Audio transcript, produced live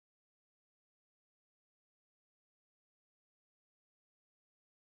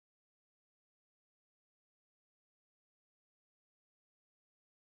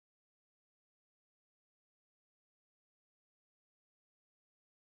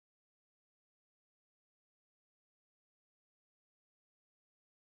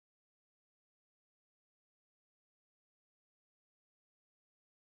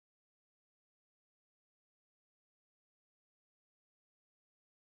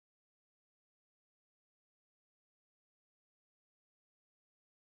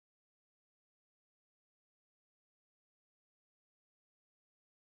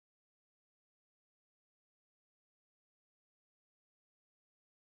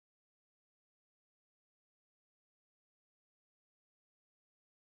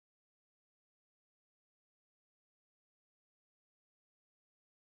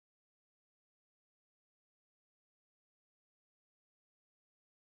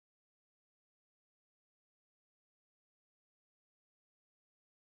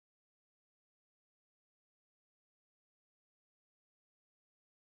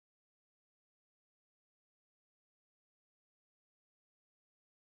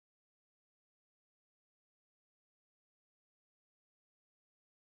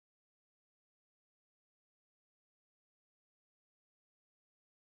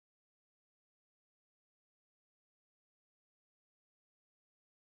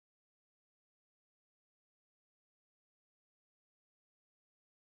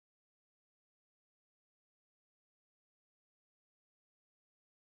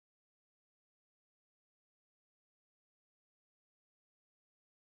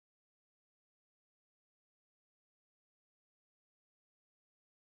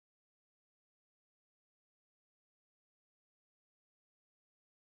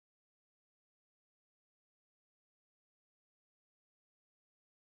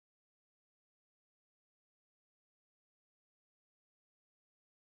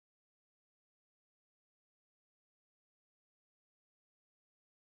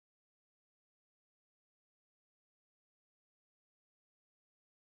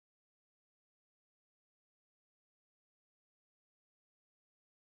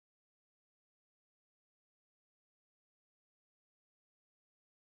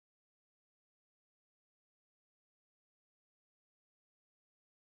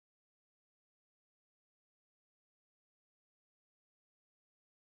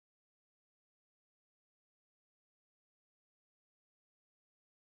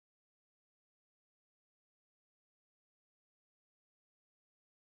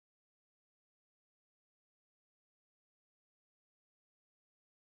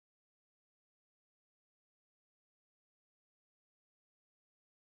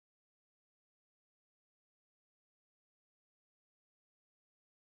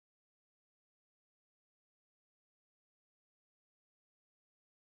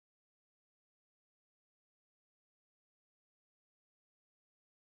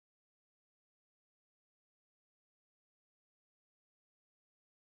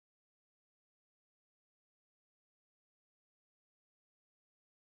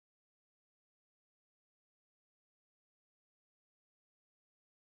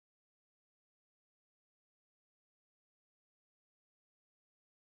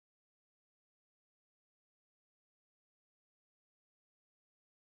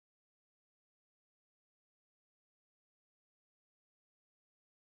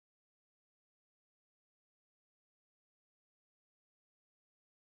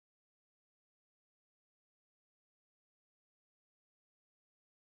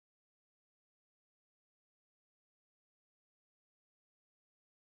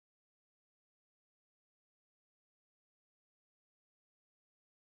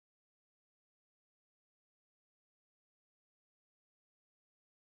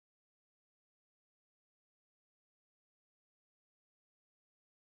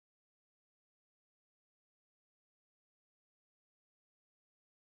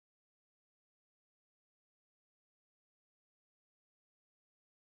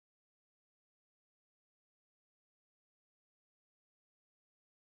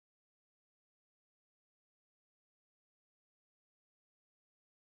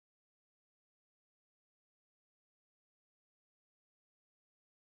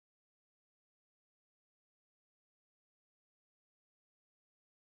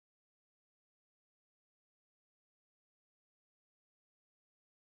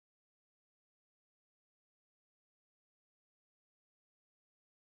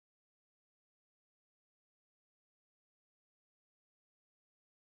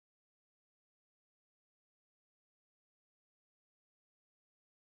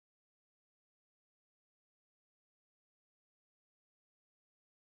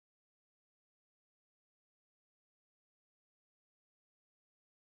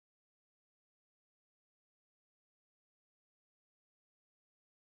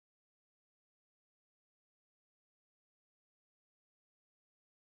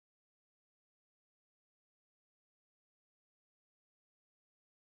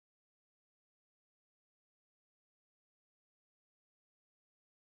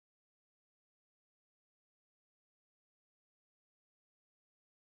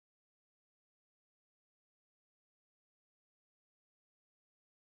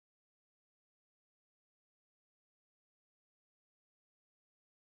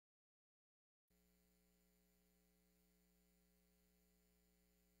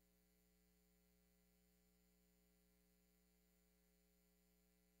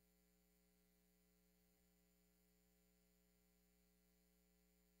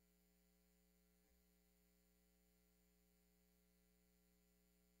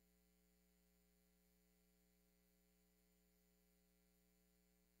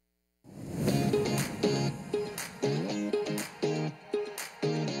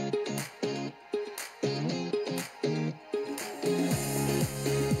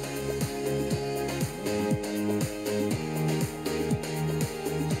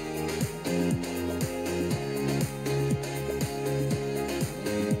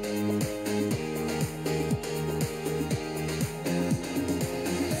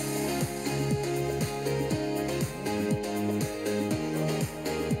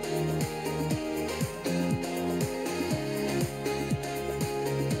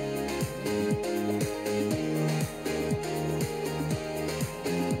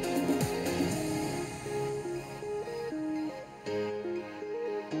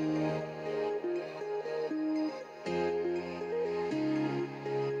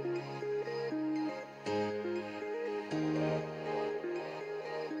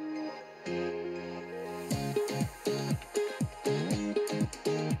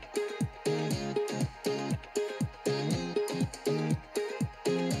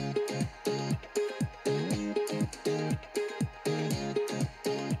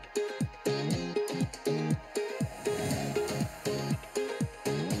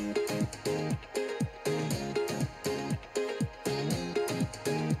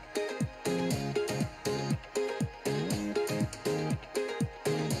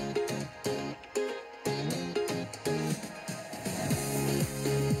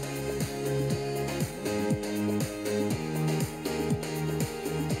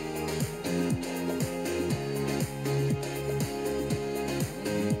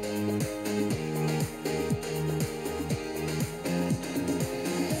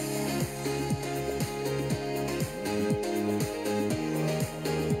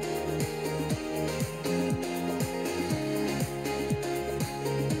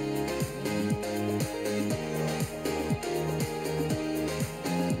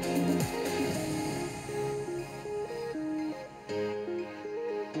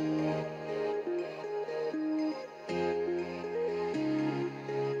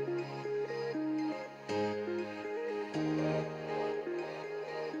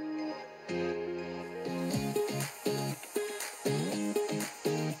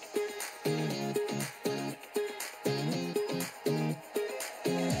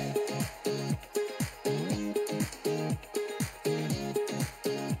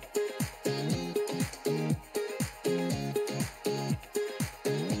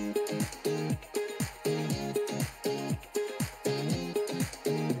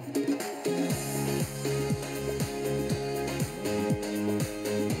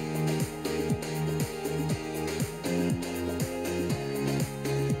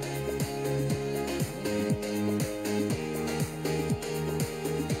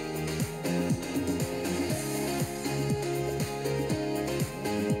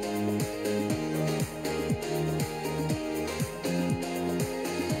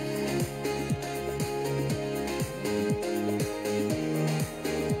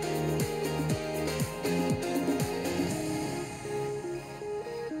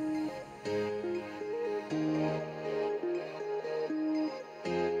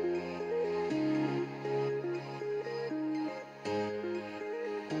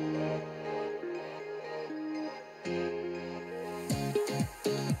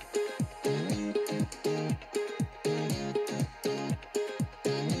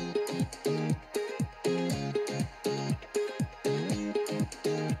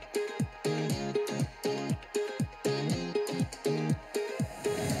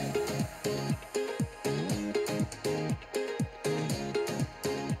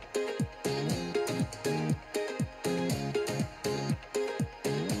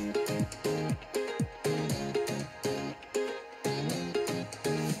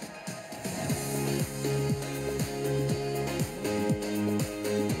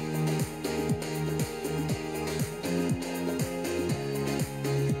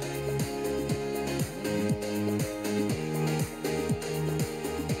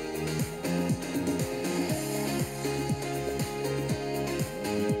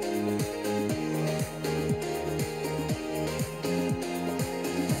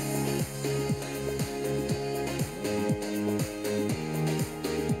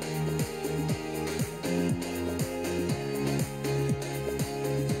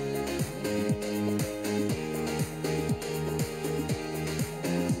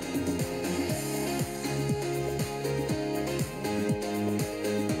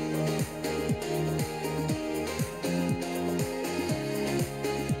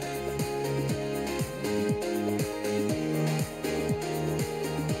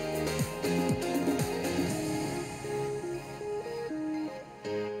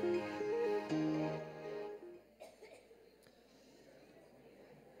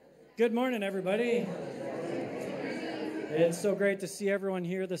Good morning, everybody. It's so great to see everyone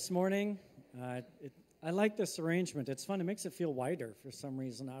here this morning. I like this arrangement. It's fun. It makes it feel wider for some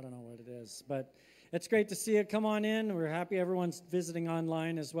reason. I don't know what it is, but it's great to see you. Come on in. We're happy everyone's visiting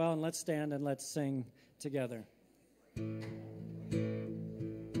online as well, and let's stand and let's sing together.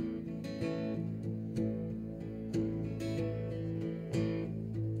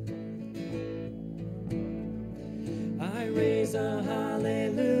 I raise a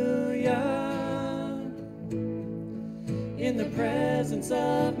hallelujah in the presence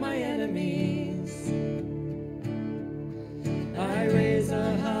of my enemies. I raise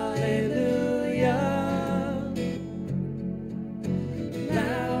a hallelujah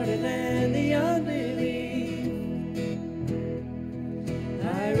louder than the unbelief.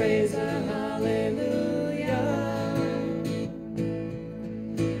 I raise a hallelujah.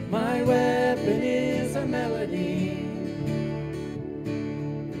 My weapon is a melody.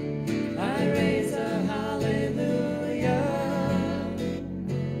 I raise a hallelujah.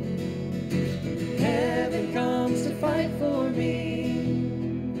 Heaven comes to fight for me.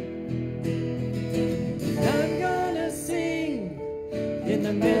 I'm gonna sing in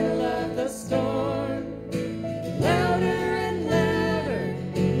the middle of the storm. Louder and louder,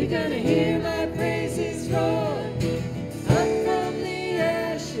 you're gonna hear my praises roar. Up from the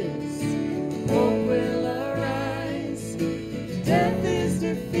ashes, hope will arise. Death is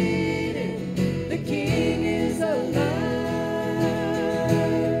defeated, the King is alive.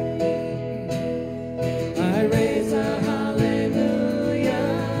 I raise a hallelujah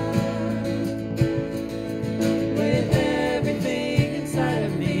with everything inside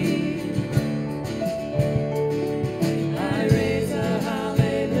of me. I raise a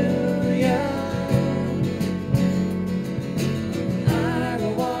hallelujah. I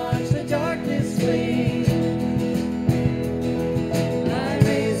will watch the darkness flee. I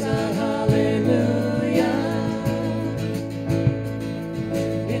raise a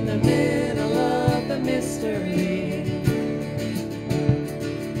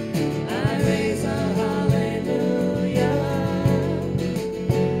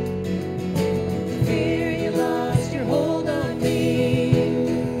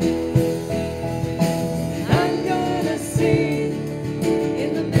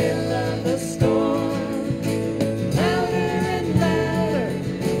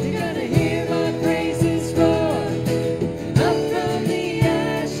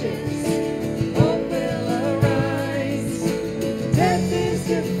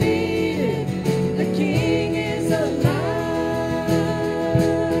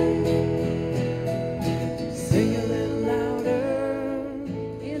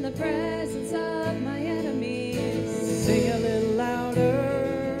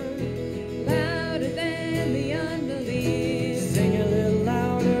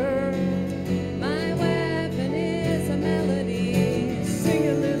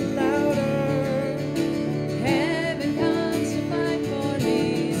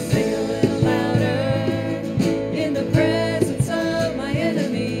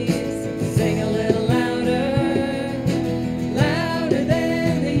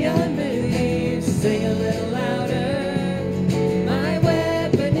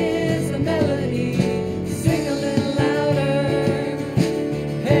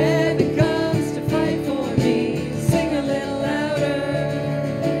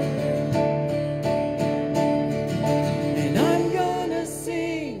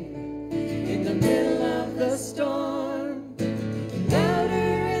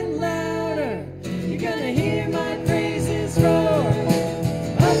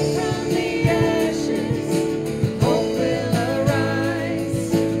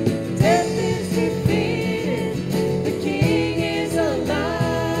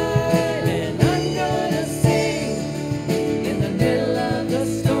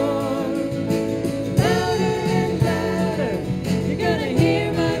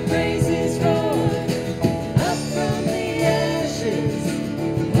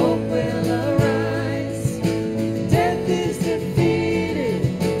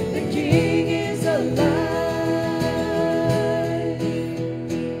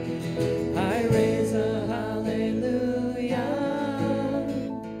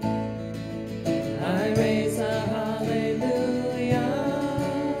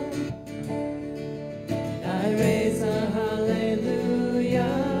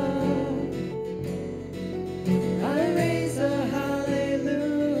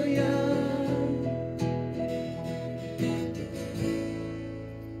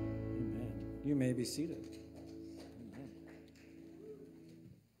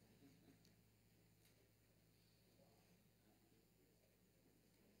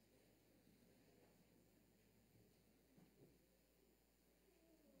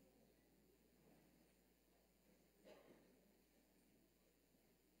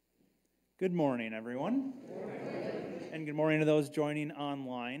Good morning, everyone. Good morning. And good morning to those joining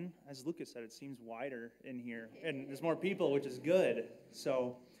online. As Lucas said, it seems wider in here, and there's more people, which is good.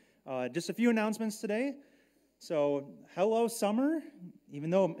 So just a few announcements today. So hello, summer,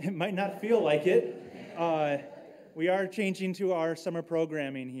 even though it might not feel like it. We are changing to our summer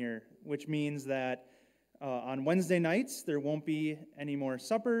programming here, which means that on Wednesday nights, there won't be any more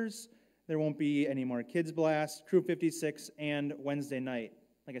suppers, there won't be any more Kids Blast, Crew 56, and Wednesday night.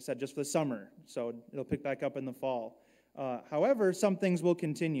 Like I said, just for the summer, so it'll pick back up in the fall. However, some things will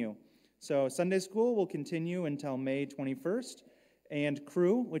continue. So Sunday school will continue until May 21st, and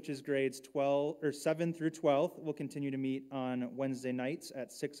Crew, which is grades 7 through 12, will continue to meet on Wednesday nights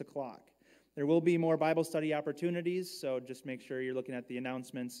at 6 o'clock. There will be more Bible study opportunities, so just make sure you're looking at the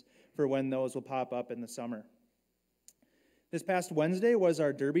announcements for when those will pop up in the summer. This past Wednesday was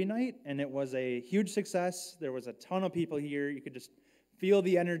our Derby night, and it was a huge success. There was a ton of people here. You could just feel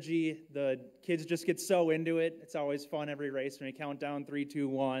the energy. The kids just get so into it. It's always fun every race when we count down 3, 2,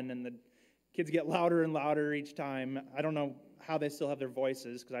 1, and the kids get louder and louder each time. I don't know how they still have their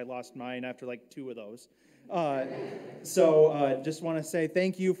voices because I lost mine after like 2 of those. Just want to say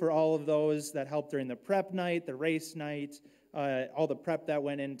thank you for all of those that helped during the prep night, the race night, all the prep that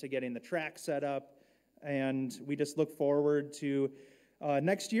went into getting the track set up. And we just look forward to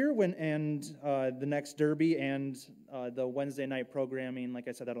next year the next Derby and the Wednesday night programming. Like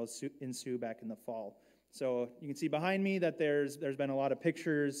I said, that'll ensue back in the fall. So you can see behind me that there's been a lot of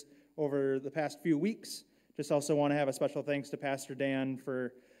pictures over the past few weeks. Just also want to have a special thanks to Pastor Dan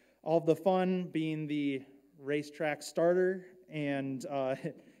for all of the fun being the racetrack starter, and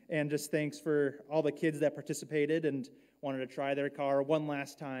just thanks for all the kids that participated and wanted to try their car one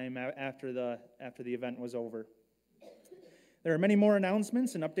last time after the event was over. There are many more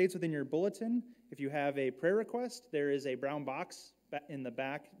announcements and updates within your bulletin. If you have a prayer request, there is a brown box in the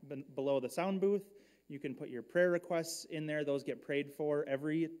back below the sound booth. You can put your prayer requests in there. Those get prayed for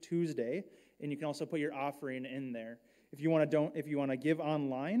every Tuesday, and you can also put your offering in there. If you want to give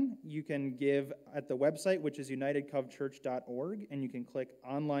online, you can give at the website, which is unitedcovchurch.org, and you can click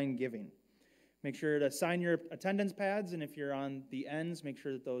online giving. Make sure to sign your attendance pads, and if you're on the ends, make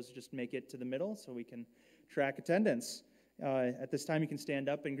sure that those just make it to the middle so we can track attendance. At this time, you can stand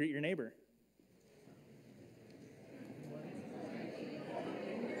up and greet your neighbor.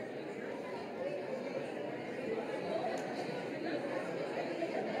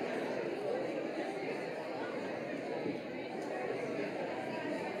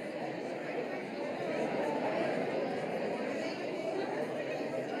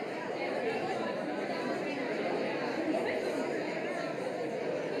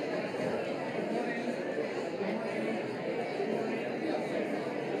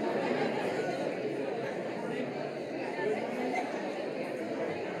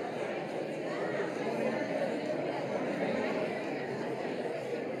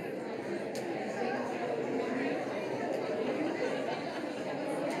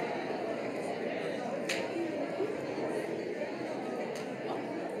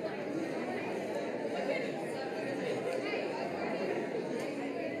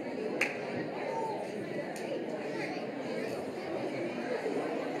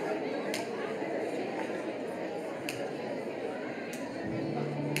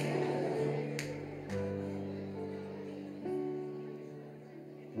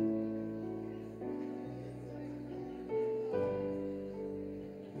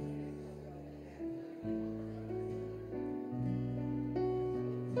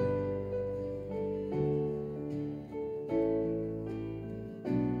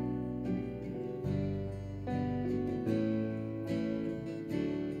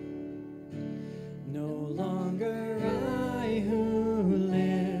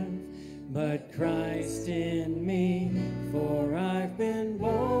 Christ in me, for I've been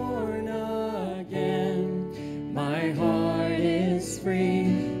born again. My heart is free,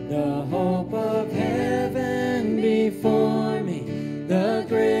 the hope of heaven before me, the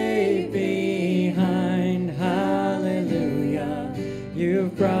grave behind. Hallelujah,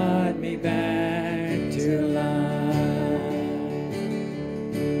 you've brought me back to life.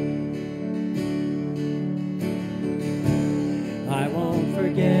 I won't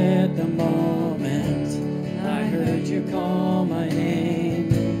forget the moment I heard you call my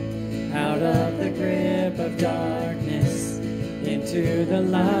name, out of the grip of darkness into the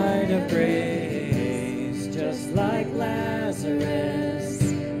light of grace, just like Lazarus.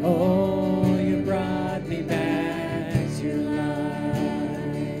 Oh, you brought me back to life.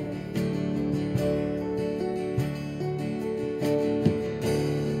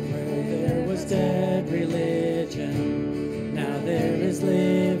 Where there was dead religion, now there is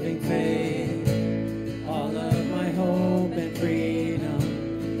living faith.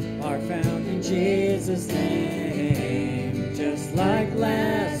 Jesus' name, just like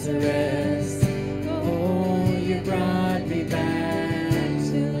Lazarus. Oh, you brought me back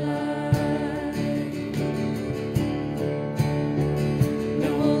to life.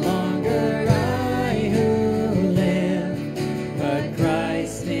 No longer I who live, but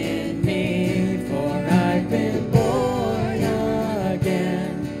Christ in me, for I've been born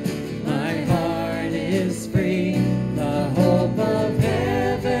again. My heart is free, the hope of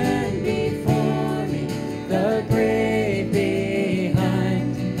heaven before me, the grave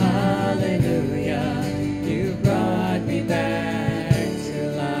behind. Hallelujah, you brought me back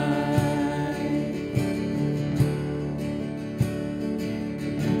to life.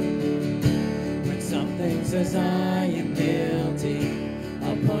 When something says I am guilty,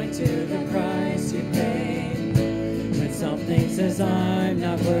 I'll point to the price you paid. When something says I'm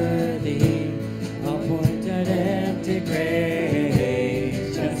not worthy, I'll point at empty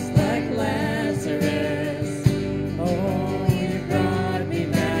grave, just like Lazarus. Oh, you brought me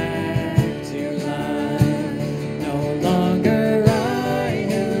back to life. No longer I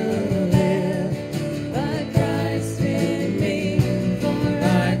who live, but Christ in me, for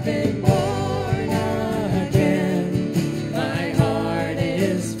I've been born again. My heart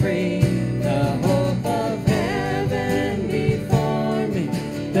is free, the hope of heaven before me,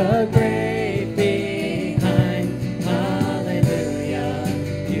 the grave behind. Hallelujah,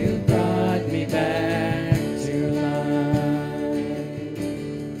 you brought me back to life.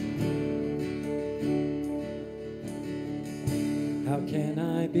 How can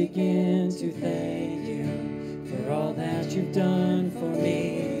I begin to thank you for all that you've done for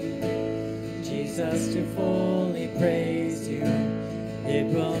me? Jesus, to fully praise you, it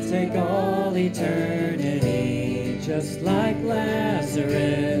will take all eternity, just like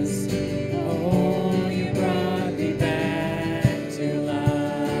Lazarus. Oh, you brought me back to life.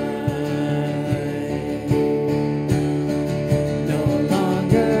 No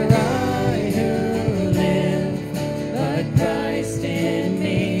longer I who live, but Christ in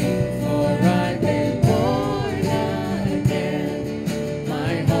me, for I've been born again.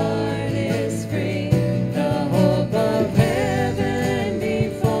 My heart is free, the hope of heaven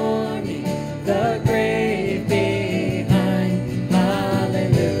before me, the grave behind.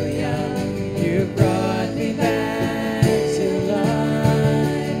 Hallelujah, you brought me back to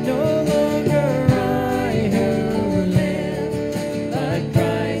life. No longer I who live, but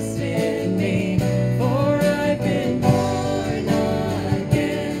Christ in me, for I've been born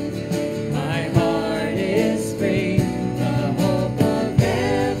again. My heart is free, the hope of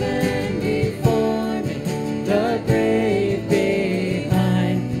heaven before me, the grave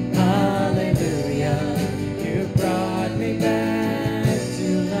behind. Hallelujah, you brought me back to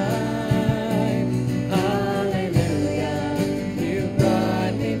life. Hallelujah, you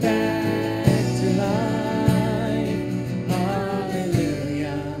brought me back to life.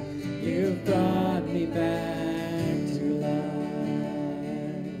 Hallelujah, you brought me back to life.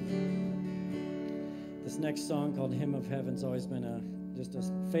 This next song, called Hymn of Heaven's always been just a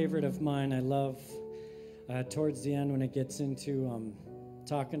favorite of mine. I love towards the end when it gets into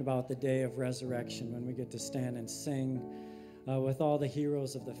talking about the day of resurrection, when we get to stand and sing with all the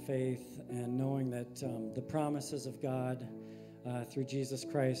heroes of the faith, and knowing that the promises of God through Jesus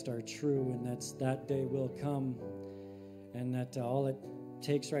Christ are true, and that day will come, and that all it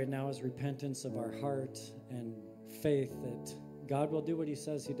takes right now is repentance of our heart and faith that God will do what he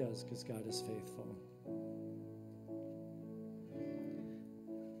says he does, because God is faithful.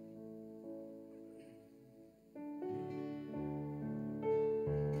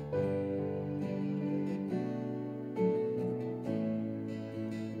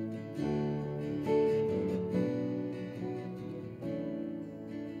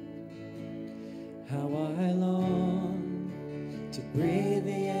 How I long to breathe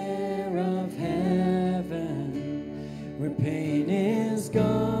the air of heaven, where pain is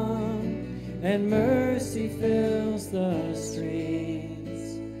gone and mercy fills the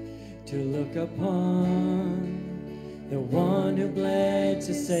streets, to look upon the one who bled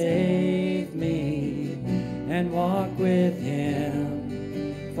to save me, and walk with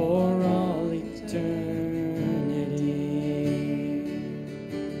him for all eternity.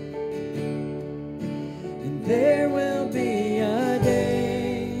 There will be a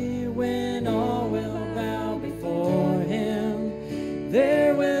day when all will bow before him.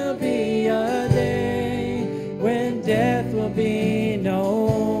 There will be a day when death will be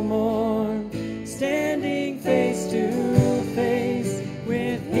no more. Standing face to face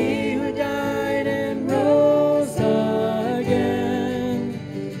with he who died and rose again.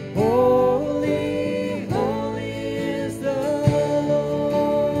 Holy, holy is the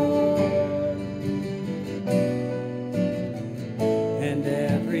Lord.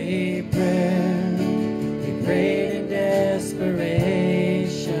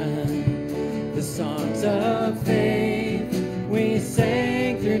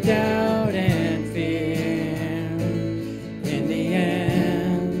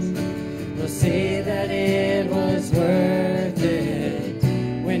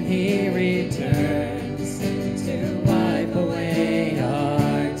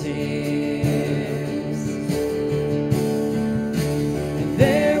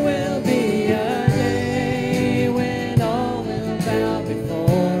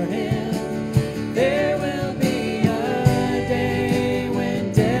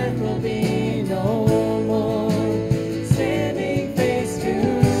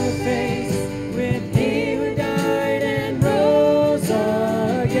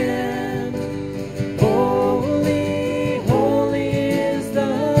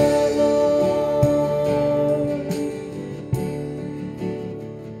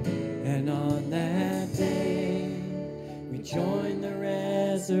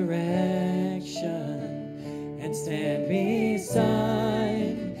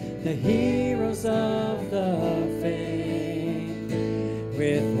 the heroes of the faith.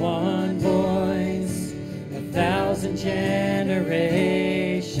 With one voice, 1,000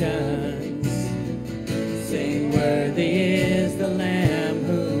 generations sing, worthy is the Lamb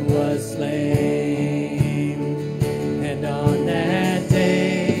who was slain. And on that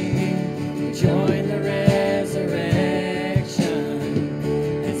day, we join the resurrection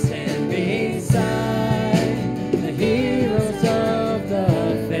and stand beside the heroes of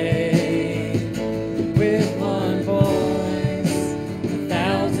the faith. With one voice,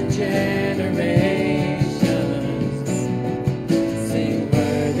 1,000 generations sing,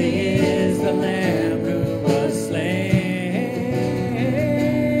 worthy is the Lamb who was slain.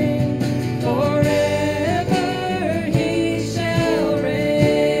 Forever he shall reign.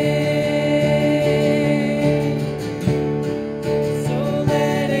 So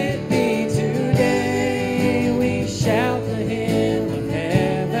let it be today. We shout the hymn of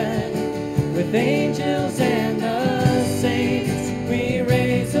heaven with angels and the saints. We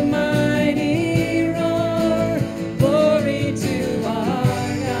raise a mighty roar. Glory to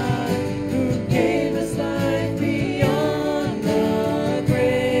our God who gave us life beyond the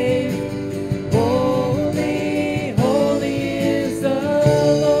grave. Holy, holy is the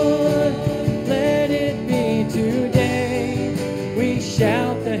Lord. Let it be today. We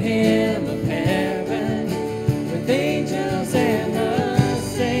shout the hymn of heaven with angels and the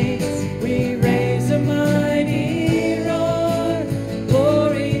saints. We raise a mighty roar.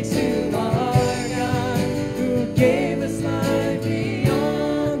 Glory to our God who gave us life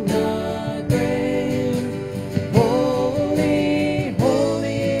beyond the grave. Holy,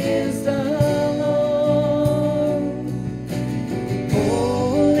 holy is the Lord.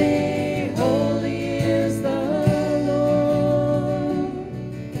 Holy, holy is the Lord.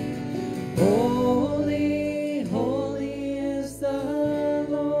 Holy, holy is the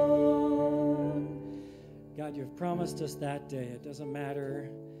Lord. God, you've promised us that day. It doesn't matter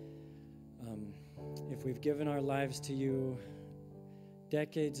if we've given our lives to you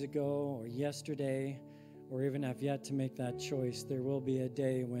decades ago or yesterday, or even have yet to make that choice. There will be a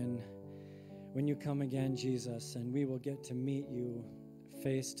day when you come again, Jesus, and we will get to meet you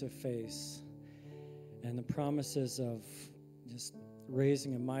face to face. And the promises of just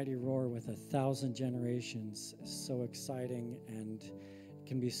raising a mighty roar with 1,000 generations is so exciting and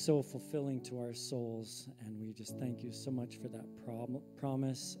can be so fulfilling to our souls. And we just thank you so much for that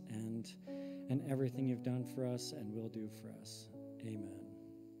promise and everything you've done for us and will do for us. Amen.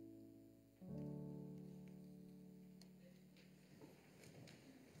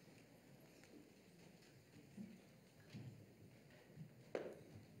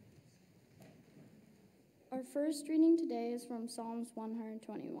 Our first reading today is from Psalms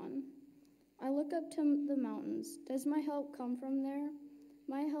 121. I look up to the mountains. Does my help come from there?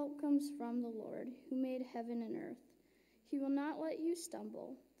 My help comes from the Lord, who made heaven and earth. He will not let you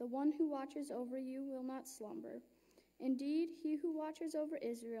stumble. The one who watches over you will not slumber. Indeed, he who watches over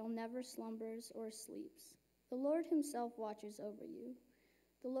Israel never slumbers or sleeps. The Lord himself watches over you.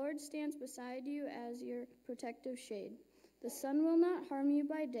 The Lord stands beside you as your protective shade. The sun will not harm you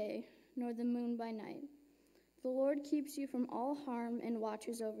by day, nor the moon by night. The Lord keeps you from all harm and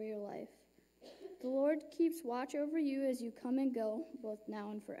watches over your life. The Lord keeps watch over you as you come and go, both now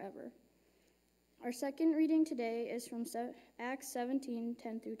and forever. Our second reading today is from Acts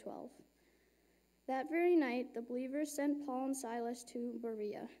 17:10-12. That very night, the believers sent Paul and Silas to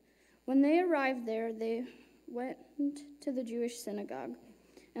Berea. When they arrived there, they went to the Jewish synagogue.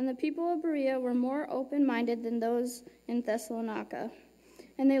 And the people of Berea were more open-minded than those in Thessalonica,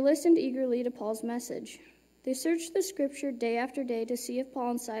 and they listened eagerly to Paul's message. They searched the scripture day after day to see if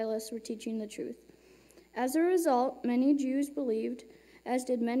Paul and Silas were teaching the truth. As a result, many Jews believed, as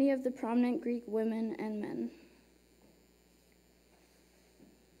did many of the prominent Greek women and men.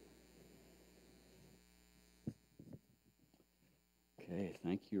 Okay,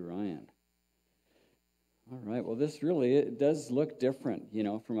 thank you, Ryan. All right, well, this really, it does look different,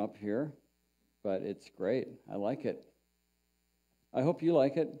 from up here, but it's great. I like it. I hope you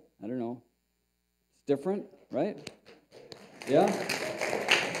like it. I don't know. It's different, right? Yeah?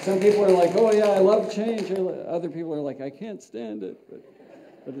 Some people are like, oh, yeah, I love change. Other people are like, I can't stand it.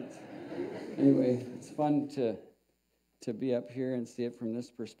 But it's, anyway, it's fun to be up here and see it from this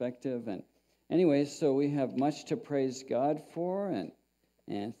perspective. And anyway, so we have much to praise God for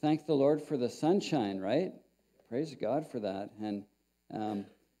and thank the Lord for the sunshine, right? Praise God for that. And of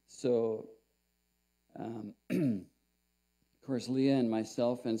course, Leah and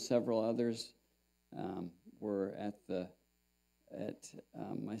myself and several others were at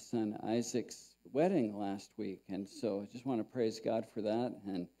my son Isaac's wedding last week. And so I just want to praise God for that.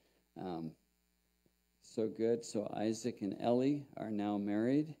 And So good. So Isaac and Ellie are now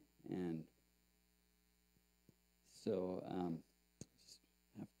married, and so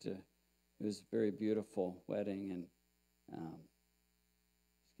it was a very beautiful wedding, and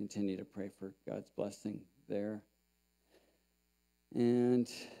continue to pray for God's blessing there. And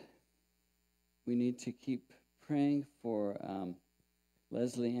we need to keep praying for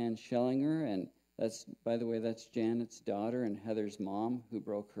Leslie Ann Schellinger, and that's, by the way, that's Janet's daughter and Heather's mom who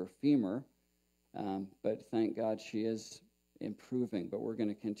broke her femur. But thank God she is improving. But we're going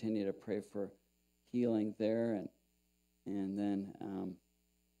to continue to pray for healing there, and then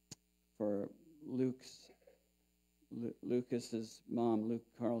for Lucas's mom, Luke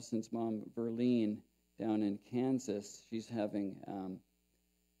Carlson's mom, Verlene, down in Kansas. She's having,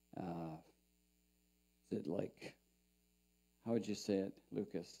 is it like, how would you say it,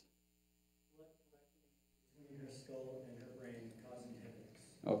 Lucas? Blood collecting between her skull and her brain, causing headaches.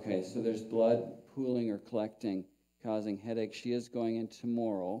 Okay, so there's blood pooling or collecting, causing headaches. She is going in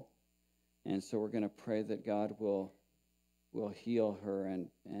tomorrow, and so we're going to pray that God will heal her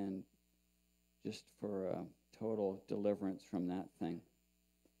and just for total deliverance from that thing.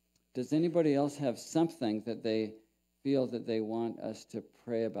 Does anybody else have something that they feel that they want us to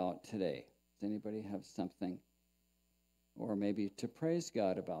pray about today? Does anybody have something, or maybe to praise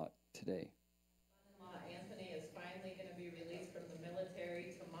God about today? Son-in-law Anthony is finally going to be released from the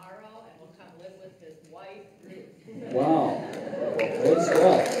military tomorrow and will come live with his wife, Ruth. Wow. Praise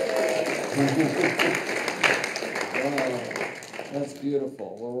God. Wow. That's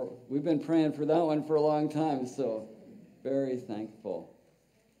beautiful. Well, we've been praying for that one for a long time, so very thankful.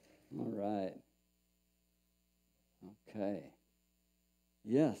 All right. Okay.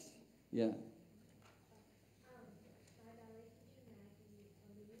 Yes. Yeah.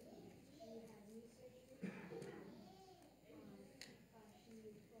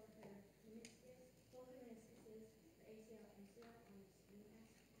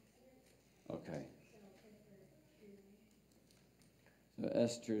 Okay. So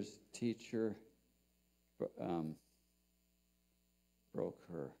Esther's teacher broke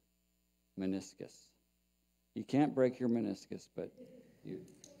her meniscus. You can't break your meniscus, but you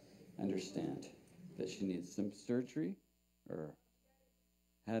understand that she needs some surgery or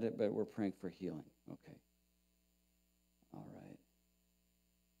had it, but we're praying for healing. Okay. All right.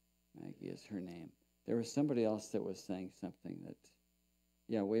 Maggie is her name. There was somebody else that was saying something that,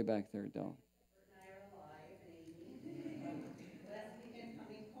 yeah, way back there, Del. Last weekend,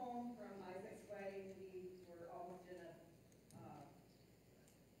 coming home from Isaac's wedding, we were almost in a,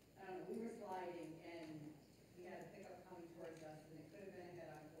 I don't know, we were sliding, and we had a pickup coming towards us, and it could have been a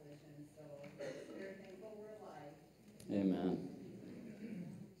head-on collision, so we're thankful we're alive. Amen.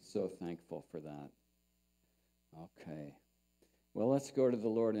 So thankful for that. Okay. Well, let's go to the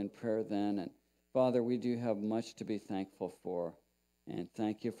Lord in prayer then. And Father, we do have much to be thankful for. And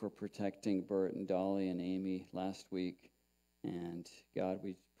thank you for protecting Bert and Dolly and Amy last week. And God,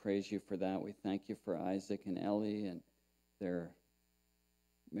 we praise you for that. We thank you for Isaac and Ellie and their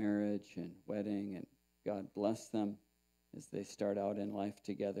marriage and wedding. And God bless them as they start out in life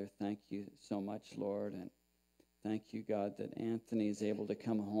together. Thank you so much, Lord. And thank you, God, that Anthony is able to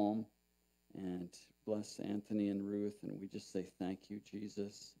come home, and bless Anthony and Ruth. And we just say thank you,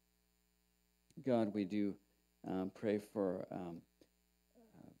 Jesus. God, we do pray for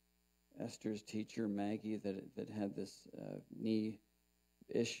Esther's teacher, Maggie, that had this knee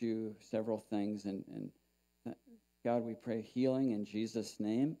issue, several things. And God, we pray healing in Jesus'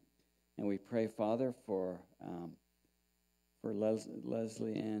 name. And we pray, Father, for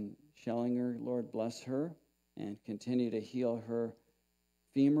Leslie Ann Schellinger. Lord, bless her and continue to heal her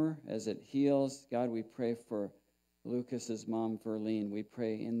femur as it heals. God, we pray for Lucas's mom, Verlene. We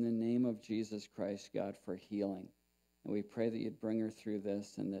pray in the name of Jesus Christ, God, for healing. And we pray that you'd bring her through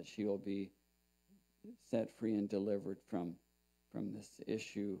this and that she will be set free and delivered from this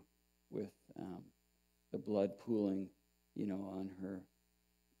issue with the blood pooling, on her,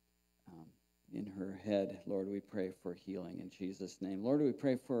 in her head. Lord, we pray for healing in Jesus' name. Lord, we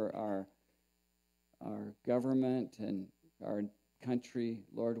pray for our government and our country.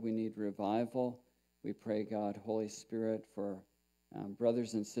 Lord, we need revival. We pray, God, Holy Spirit, for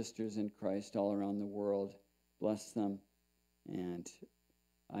brothers and sisters in Christ all around the world. Bless them. And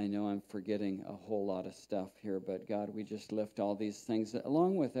I know I'm forgetting a whole lot of stuff here, but God, we just lift all these things,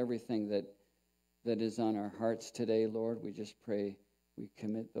 along with everything that is on our hearts today, Lord. We just pray, we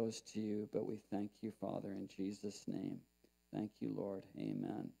commit those to you, but we thank you, Father, in Jesus' name. Thank you, Lord.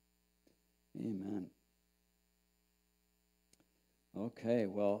 Amen. Amen. Okay,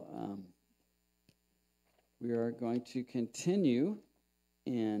 well, we are going to continue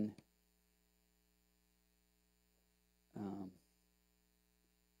in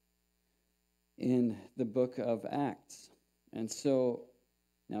in the book of Acts. And so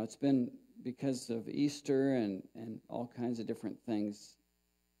now it's been because of Easter and all kinds of different things.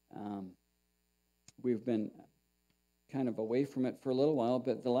 We've been kind of away from it for a little while,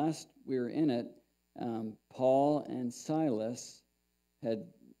 but the last we were in it, Paul and Silas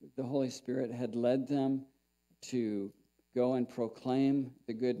the Holy Spirit had led them to go and proclaim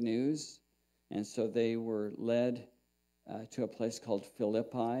the good news. And so they were led to a place called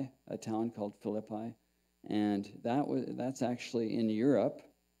Philippi, a town called Philippi. And that's actually in Europe.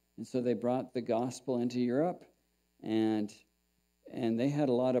 And so they brought the gospel into Europe, and they had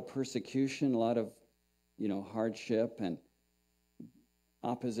a lot of persecution, a lot of, hardship and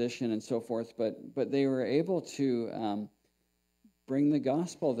opposition and so forth. But they were able to bring the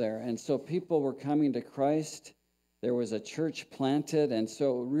gospel there, and so people were coming to Christ. There was a church planted, and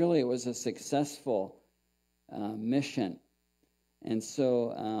so really it was a successful mission. And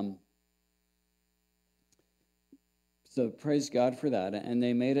so praise God for that. And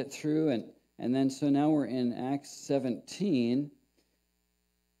they made it through, and then so now we're in Acts 17,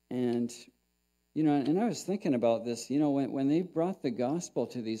 and and I was thinking about this. When they brought the gospel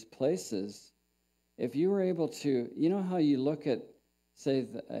to these places, if you were able to, how you look at, say,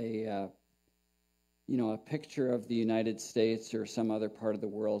 a picture of the United States or some other part of the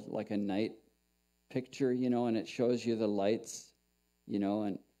world, like a night picture, and it shows you the lights,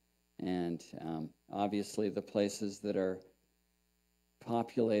 and obviously the places that are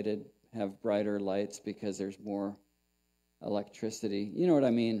populated have brighter lights because there's more electricity. You know what I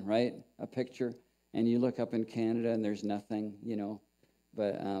mean, right? A picture. And you look up in Canada and there's nothing,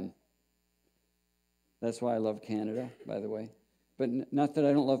 But that's why I love Canada, by the way. But not that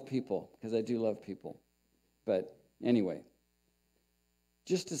I don't love people, because I do love people. But anyway,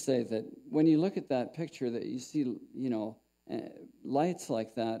 just to say that when you look at that picture, that you see, lights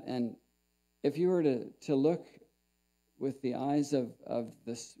like that, and if you were to look with the eyes of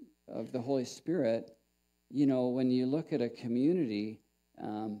the Holy Spirit, when you look at a community,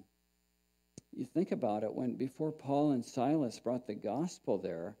 you think about it. Before Paul and Silas brought the gospel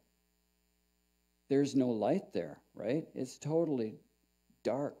there's no light there, right? It's totally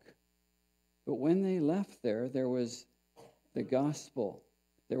dark. But when they left there was the gospel.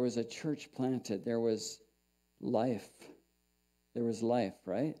 There was a church planted. There was life. There was life,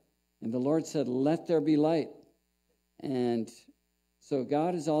 right? And the Lord said, "Let there be light." And so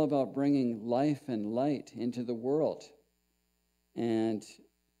God is all about bringing life and light into the world. And,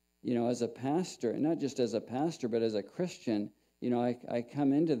 as a pastor, not just as a pastor, but as a Christian, I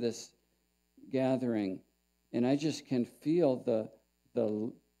come into this gathering and I just can feel the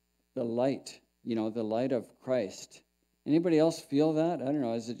light, the light of Christ. Anybody else feel that? I don't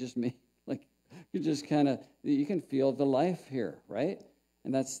know. Is it just me? Like, you can feel the life here, right?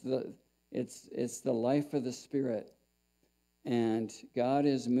 And it's the life of the Spirit. And God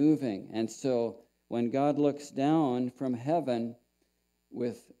is moving. And so when God looks down from heaven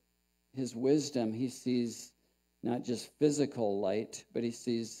with his wisdom, he sees not just physical light, but he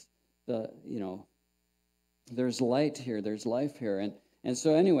sees there's light here, there's life here. And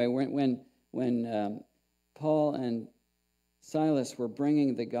so anyway, when Paul and Silas were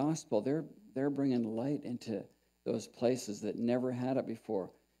bringing the gospel, they're bringing light into those places that never had it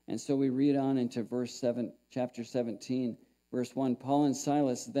before. And so we read on into chapter 17, verse 1. Paul and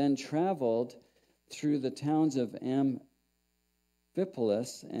Silas then traveled through the towns of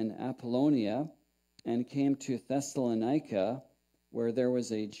Amphipolis and Apollonia and came to Thessalonica, where there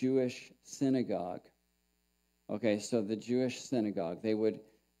was a Jewish synagogue. Okay, so the Jewish synagogue,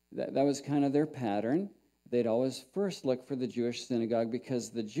 that was kind of their pattern. They'd always first look for the Jewish synagogue because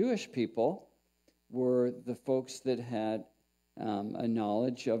the Jewish people were the folks that had a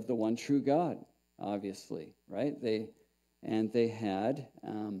knowledge of the one true God, obviously, right? They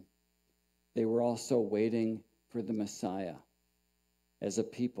were also waiting for the Messiah as a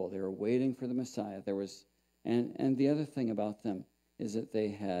people. They were waiting for the Messiah. And the other thing about them is that they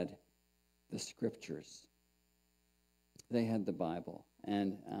had the scriptures. They had the Bible.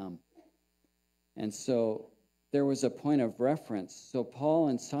 And so there was a point of reference. So Paul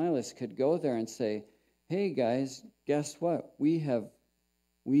and Silas could go there and say, "Hey guys, guess what? We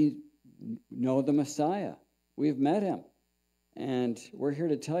know the Messiah. We've met him. And we're here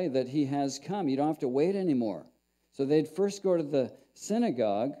to tell you that he has come. You don't have to wait anymore." So they'd first go to the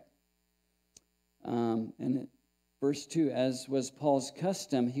synagogue. And verse 2, as was Paul's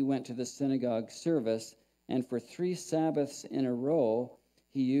custom, he went to the synagogue service, and for 3 Sabbaths in a row,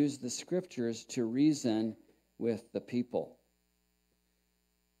 he used the scriptures to reason with the people.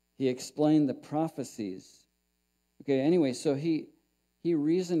 He explained the prophecies. Okay, anyway, so he he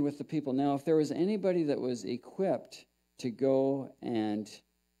reasoned with the people. Now, if there was anybody that was equipped to go and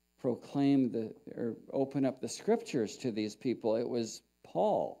proclaim or open up the scriptures to these people, it was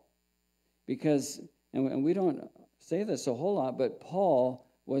Paul. Because, and we don't say this a whole lot, but Paul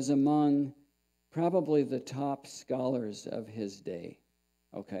was among probably the top scholars of his day.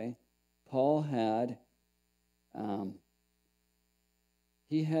 Okay? Paul had,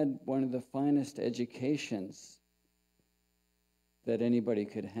 he had one of the finest educations that anybody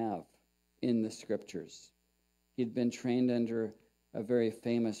could have in the scriptures. He'd been trained under a very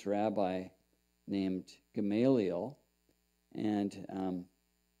famous rabbi named Gamaliel, and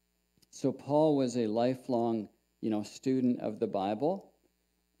so Paul was a lifelong, student of the Bible,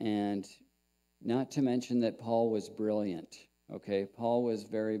 and not to mention that Paul was brilliant. Okay, Paul was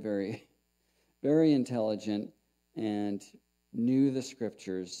very, very, very intelligent and knew the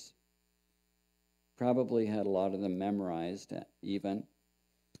scriptures. Probably had a lot of them memorized even.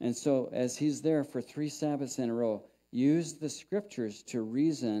 And so as he's there for 3 Sabbaths in a row, used the scriptures to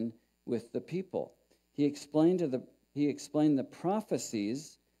reason with the people. He explained the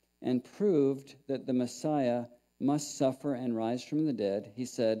prophecies and proved that the Messiah must suffer and rise from the dead. He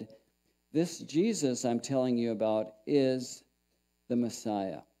said, "This Jesus I'm telling you about is the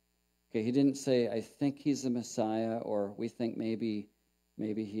Messiah." Okay, he didn't say, "I think he's the Messiah," or "we think maybe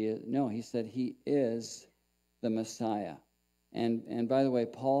he is." No, he said he is the Messiah. And by the way,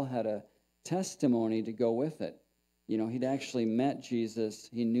 Paul had a testimony to go with it. He'd actually met Jesus.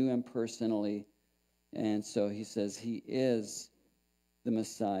 He knew him personally. And so he says he is the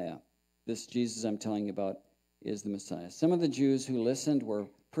Messiah. This Jesus I'm telling you about is the Messiah. Some of the Jews who listened were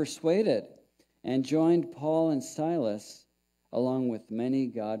persuaded and joined Paul and Silas, along with many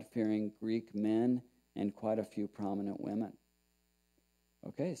God-fearing Greek men and quite a few prominent women.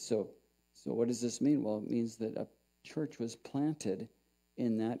 Okay, so what does this mean? Well, it means that a church was planted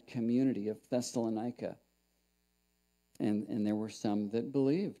in that community of Thessalonica. And there were some that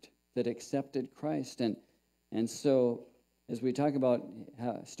believed, that accepted Christ. And so as we talk about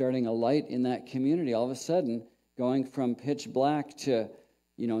starting a light in that community, all of a sudden going from pitch black to,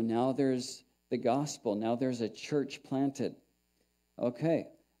 now there's the gospel. Now there's a church planted. Okay,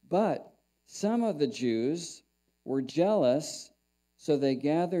 but some of the Jews were jealous, so they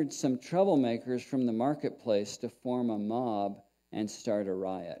gathered some troublemakers from the marketplace to form a mob and start a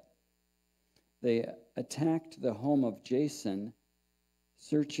riot. They attacked the home of Jason,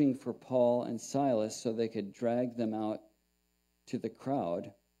 searching for Paul and Silas so they could drag them out to the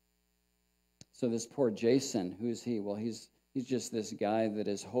crowd. So this poor Jason, who's he? Well, he's just this guy that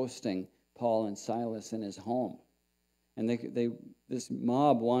is hosting Paul and Silas in his home. And this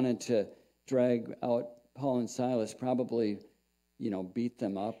mob wanted to drag out Paul and Silas, probably, beat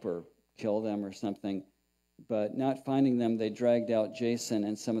them up or kill them or something. But not finding them, they dragged out Jason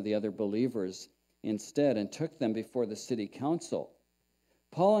and some of the other believers instead and took them before the city council.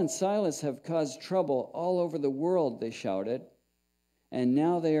 "Paul and Silas have caused trouble all over the world," they shouted, "and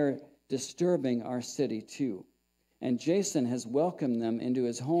now they are disturbing our city too. And Jason has welcomed them into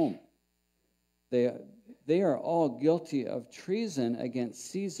his home. They are all guilty of treason against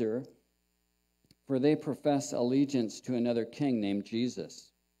Caesar, for they profess allegiance to another king named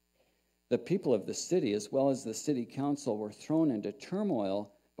Jesus." The people of the city, as well as the city council, were thrown into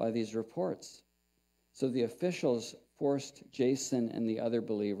turmoil by these reports. So the officials forced Jason and the other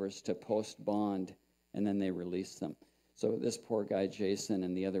believers to post bond, and then they released them. So this poor guy, Jason,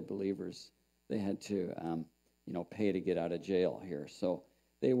 and the other believers, they had to, pay to get out of jail here. So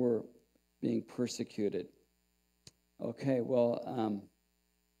they were being persecuted. Okay, well,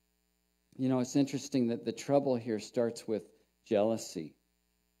 it's interesting that the trouble here starts with jealousy.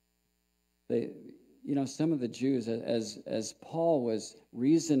 Some of the Jews, as Paul was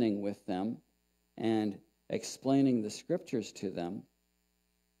reasoning with them and explaining the scriptures to them,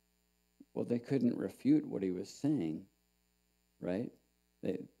 well, they couldn't refute what he was saying, right?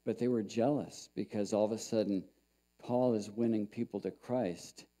 But they were jealous because all of a sudden Paul is winning people to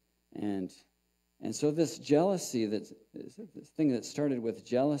Christ. And so this jealousy, this thing that started with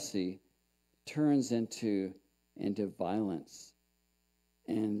jealousy, turns into violence.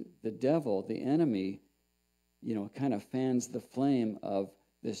 And the devil, the enemy, kind of fans the flame of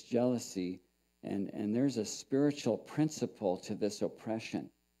this jealousy. And there's a spiritual principle to this oppression,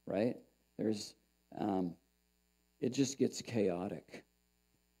 right? It just gets chaotic.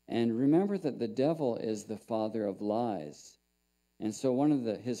 And remember that the devil is the father of lies. And so one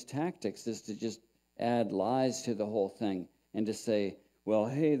of his tactics is to just add lies to the whole thing and to say, well,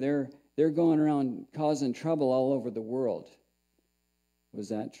 hey, they're going around causing trouble all over the world. Was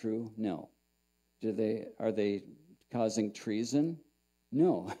that true? No. Are they causing treason?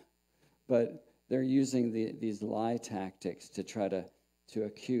 No, but they're using these lie tactics to try to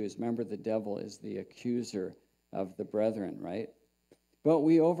accuse. Remember, the devil is the accuser of the brethren, right? But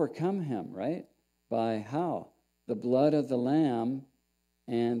we overcome him, right? By how? The blood of the Lamb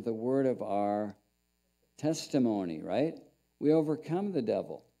and the word of our testimony, right? We overcome the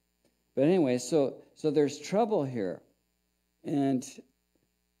devil. But anyway, so there's trouble here. And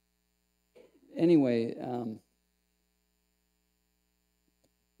anyway,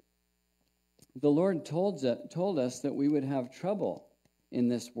 the Lord told us that we would have trouble in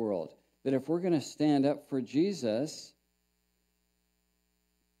this world. That if we're going to stand up for Jesus,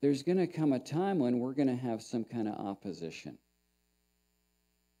 there's going to come a time when we're going to have some kind of opposition.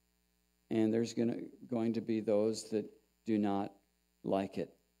 And there's going to be those that do not like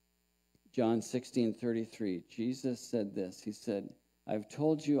it. John 16:33, Jesus said this. He said, I've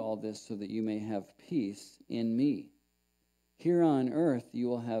told you all this so that you may have peace in me. Here on earth you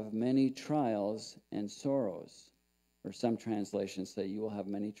will have many trials and sorrows. Or some translations say you will have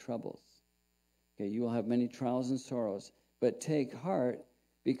many troubles. Okay, you will have many trials and sorrows. But take heart,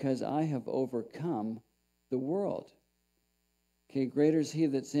 because I have overcome the world. Okay, greater is he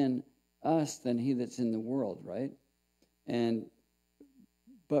that's in us than he that's in the world, right?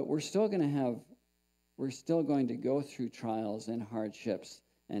 But we're still going to go through trials and hardships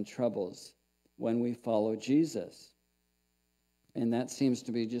and troubles when we follow Jesus. And that seems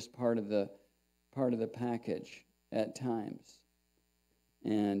to be just part of the package at times.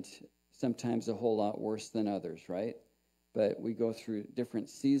 And sometimes a whole lot worse than others, right? But we go through different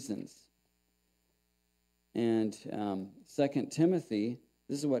seasons. And 2 Timothy,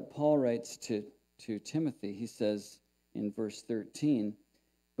 this is what Paul writes to Timothy. He says in verse 13,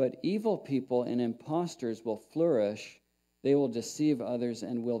 but evil people and impostors will flourish. They will deceive others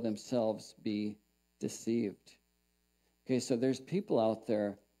and will themselves be deceived. Okay, so there's people out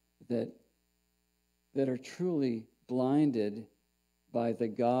there that are truly blinded by the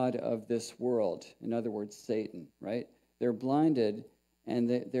god of this world. In other words, Satan, right? They're blinded and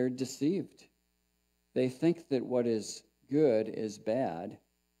they're deceived. They think that what is good is bad.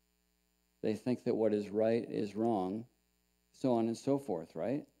 They think that what is right is wrong, so on and so forth,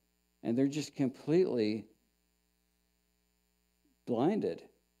 right? And they're just completely blinded.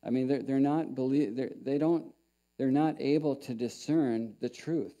 I mean, they're not able to discern the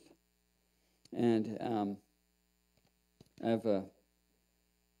truth. And I have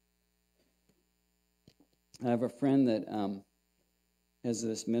a friend that has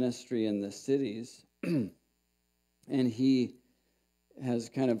this ministry in the cities, and he has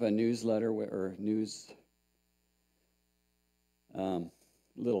kind of a newsletter or news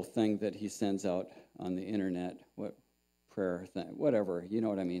little thing that he sends out on the internet, prayer thing, whatever, you know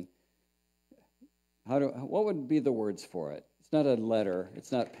what I mean. What would be the words for it? It's not a letter,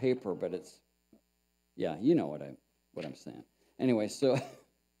 it's not paper, but it's, yeah, you know what I'm saying. Anyway, so,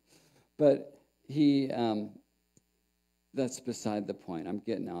 but he, that's beside the point. I'm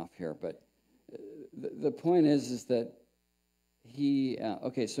getting off here, but the point is that he,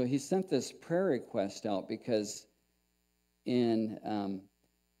 so he sent this prayer request out because in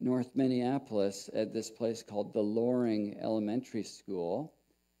North Minneapolis, at this place called the Loring Elementary School,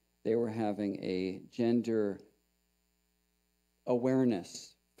 they were having a gender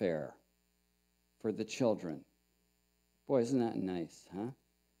awareness fair for the children. Boy, isn't that nice, huh?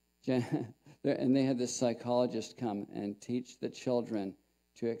 And they had this psychologist come and teach the children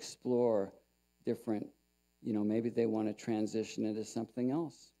to explore different, maybe they want to transition into something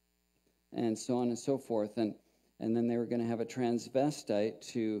else, and so on and so forth. And then they were going to have a transvestite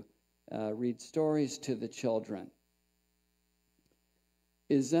to read stories to the children.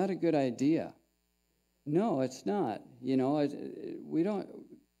 Is that a good idea? No, it's not.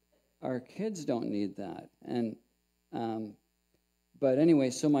 Our kids don't need that. And but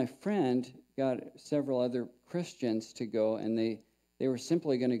anyway, so my friend got several other Christians to go, and they were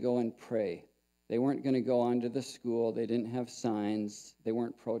simply going to go and pray. They weren't going to go onto the school. They didn't have signs. They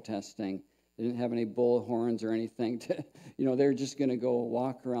weren't protesting. They didn't have any bullhorns or anything to, they were just going to go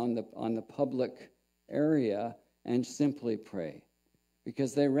walk around on the public area and simply pray,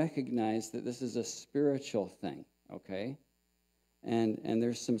 because they recognize that this is a spiritual thing, okay? And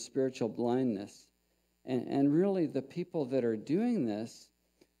there's some spiritual blindness. And really the people that are doing this,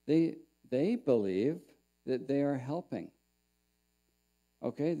 they believe that they are helping.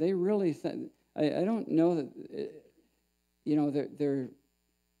 Okay? They really think, I don't know that, they're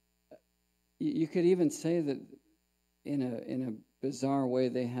you could even say that in a bizarre way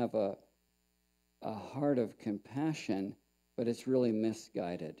they have a heart of compassion, but it's really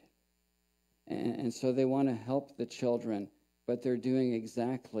misguided. And so they want to help the children but they're doing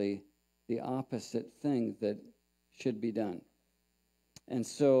exactly the opposite thing that should be done. And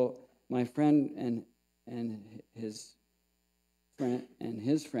so my friend and his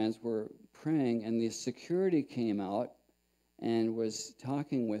friends were praying, and the security came out and was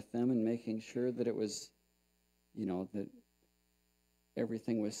talking with them and making sure that it was, that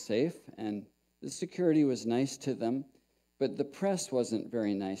everything was safe. And the security was nice to them, but the press wasn't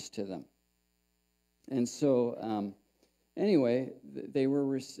very nice to them. And so, anyway,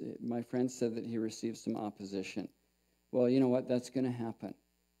 my friend said that he received some opposition. Well, you know what? That's going to happen.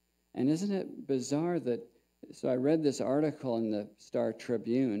 And isn't it bizarre so I read this article in the Star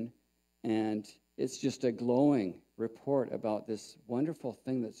Tribune, and it's just a glowing report about this wonderful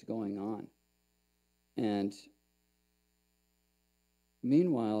thing that's going on. And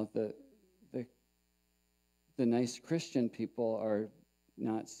meanwhile, the nice Christian people are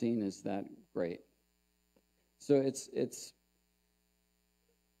not seen as that great. So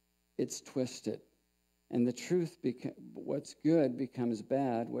it's twisted. And the truth, what's good becomes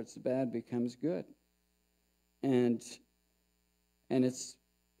bad, what's bad becomes good. And it's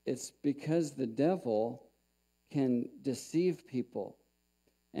because the devil can deceive people,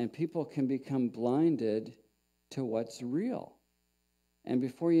 and people can become blinded to what's real. And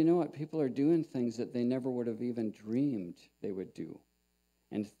before you know it, people are doing things that they never would have even dreamed they would do,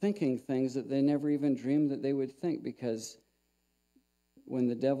 and thinking things that they never even dreamed that they would think, because when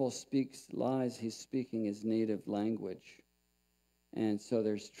the devil speaks lies, he's speaking his native language. And so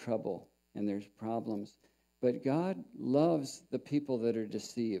there's trouble and there's problems. But God loves the people that are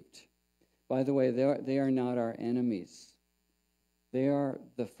deceived. By the way, they are not our enemies. They are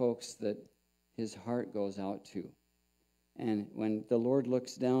the folks that his heart goes out to. And when the Lord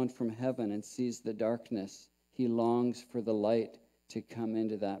looks down from heaven and sees the darkness, he longs for the light to come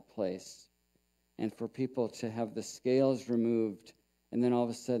into that place, and for people to have the scales removed. And then all of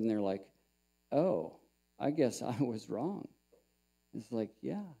a sudden they're like, oh, I guess I was wrong. It's like,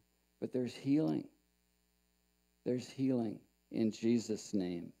 yeah, but there's healing. There's healing in Jesus'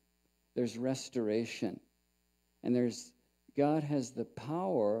 name. There's restoration. And God has the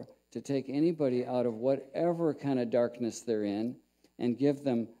power to take anybody out of whatever kind of darkness they're in and give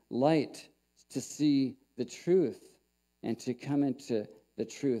them light to see the truth and to come into the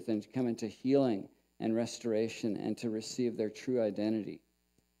truth and to come into healing and restoration and to receive their true identity.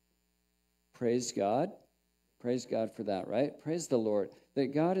 Praise God. Praise God for that, right? Praise the Lord.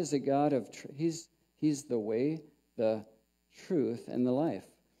 That God is a God of He's the way, the truth, and the life.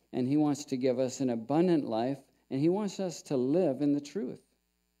 And he wants to give us an abundant life, and he wants us to live in the truth.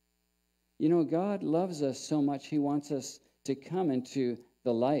 You know, God loves us so much, he wants us to come into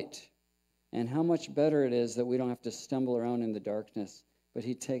the light. And how much better it is that we don't have to stumble around in the darkness, but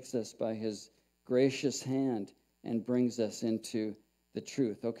he takes us by his gracious hand and brings us into the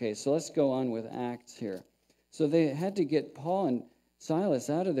truth. Okay, so let's go on with Acts here. So they had to get Paul and Silas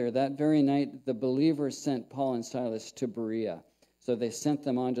out of there. That very night, the believers sent Paul and Silas to Berea. So they sent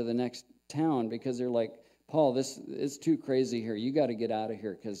them on to the next town because they're like, Paul, this is too crazy here. You got to get out of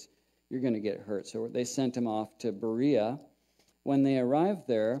here because you're going to get hurt. So they sent him off to Berea. When they arrived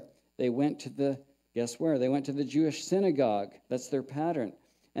there, they went to guess where? They went to the Jewish synagogue. That's their pattern.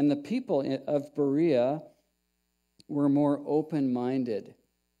 And the people of Berea were more open-minded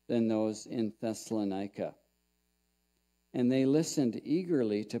than those in Thessalonica. And they listened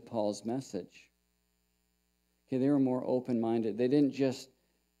eagerly to Paul's message. Okay, they were more open-minded. They didn't just,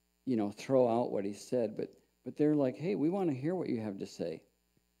 throw out what he said, but they're like, hey, we want to hear what you have to say.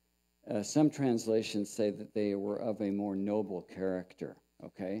 Some translations say that they were of a more noble character,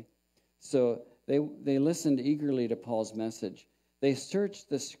 okay? So they listened eagerly to Paul's message. They searched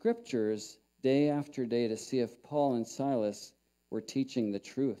the scriptures day after day to see if Paul and Silas were teaching the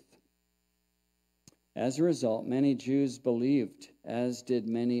truth. As a result, many Jews believed, as did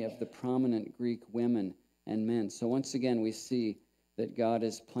many of the prominent Greek women and men. So once again, we see that God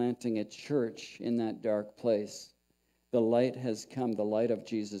is planting a church in that dark place. The light has come, the light of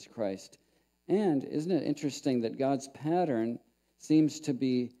Jesus Christ. And isn't it interesting that God's pattern seems to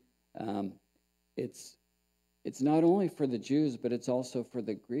be, it's not only for the Jews, but it's also for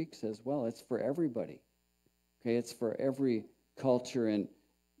the Greeks as well. It's for everybody. Okay, it's for every culture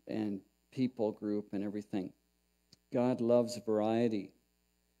and people group and everything. God loves variety.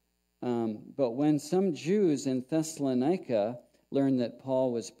 But when some Jews in Thessalonica learned that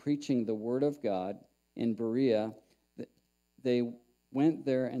Paul was preaching the word of God in Berea, they went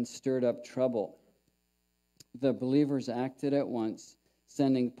there and stirred up trouble. The believers acted at once,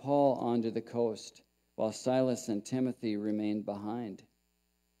 sending Paul onto the coast, while Silas and Timothy remained behind.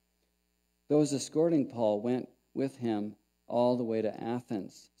 Those escorting Paul went with him all the way to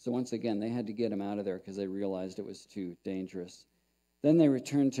Athens. So once again, they had to get him out of there because they realized it was too dangerous. Then they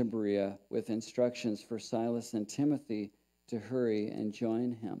returned to Berea with instructions for Silas and Timothy to hurry and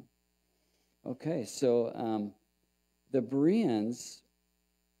join him. Okay, so the Bereans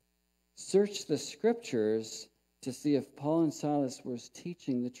searched the scriptures to see if Paul and Silas was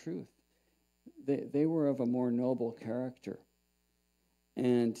teaching the truth. They were of a more noble character.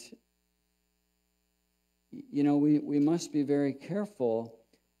 And, you know, we must be very careful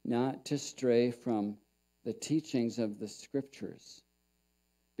not to stray from the teachings of the scriptures,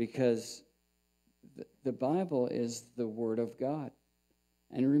 because the Bible is the Word of God.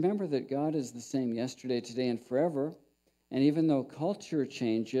 And remember that God is the same yesterday, today, and forever. And even though culture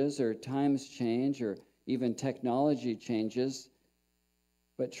changes or times change or even technology changes,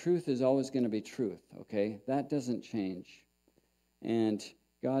 but truth is always going to be truth, okay? That doesn't change. And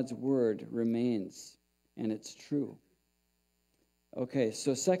God's Word remains, and it's true. Okay,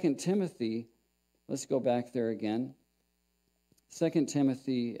 so 2 Timothy, let's go back there again. 2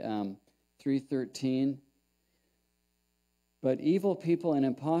 Timothy 3:13. But evil people and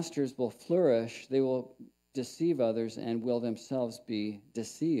impostors will flourish. They will deceive others and will themselves be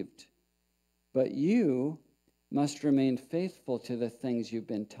deceived. But you must remain faithful to the things you've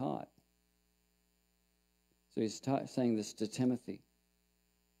been taught. So he's saying this to Timothy.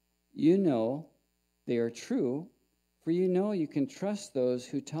 You know they are true, for you know you can trust those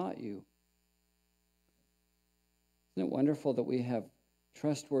who taught you. Isn't it wonderful that we have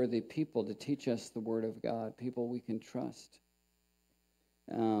trustworthy people to teach us the Word of God, people we can trust?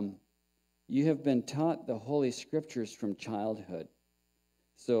 You have been taught the Holy Scriptures from childhood.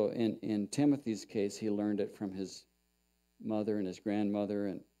 So in Timothy's case, he learned it from his mother and his grandmother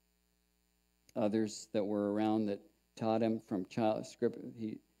and others that were around that taught him from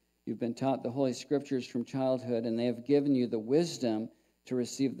You've been taught the Holy Scriptures from childhood, and they have given you the wisdom to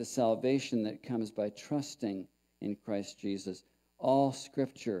receive the salvation that comes by trusting in Christ Jesus. All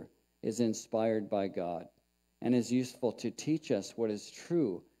Scripture is inspired by God and is useful to teach us what is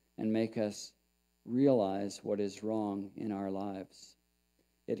true and make us realize what is wrong in our lives.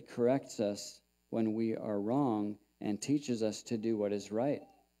 It corrects us when we are wrong and teaches us to do what is right.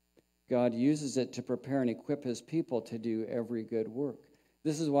 God uses it to prepare and equip his people to do every good work.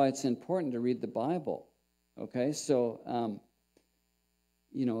 This is why it's important to read the Bible. Okay, so,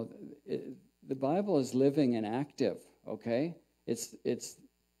 the Bible is living and active, okay?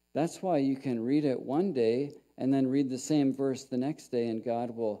 That's why you can read it one day and then read the same verse the next day, and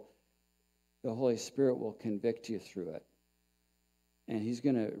the Holy Spirit will convict you through it. And he's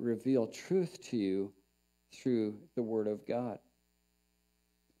going to reveal truth to you through the Word of God.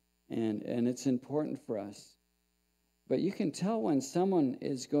 And it's important for us. But you can tell when someone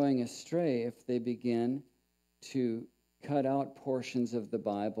is going astray if they begin to cut out portions of the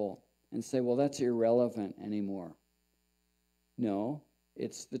Bible and say, well, that's irrelevant anymore. No,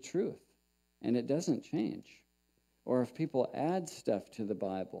 it's the truth, and it doesn't change. Or if people add stuff to the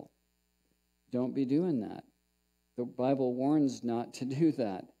Bible, don't be doing that. The Bible warns not to do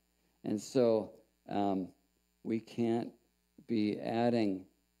that. And so we can't be adding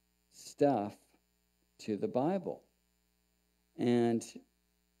stuff to the Bible. And,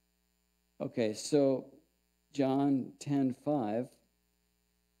 okay, so John 10:5.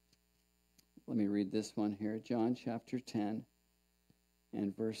 Let me read this one here. John chapter 10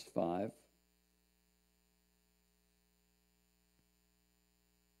 and verse 5.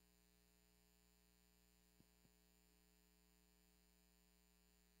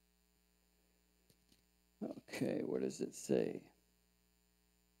 Okay, what does it say?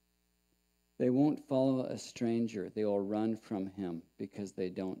 They won't follow a stranger. They will run from him because they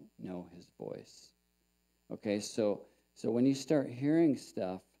don't know his voice. Okay, so when you start hearing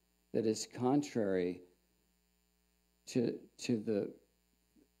stuff that is contrary to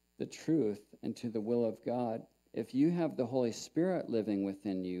the truth and to the will of God, if you have the Holy Spirit living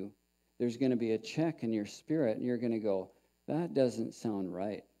within you, there's going to be a check in your spirit, and you're going to go, that doesn't sound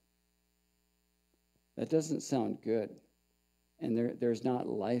right. That doesn't sound good. And there's not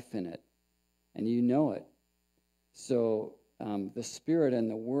life in it. And you know it. So the Spirit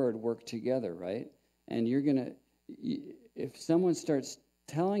and the Word work together, right? And you're going to, if someone starts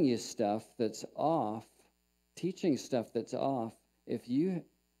telling you stuff that's off, teaching stuff that's off, if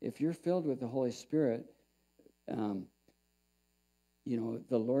you're filled with the Holy Spirit, the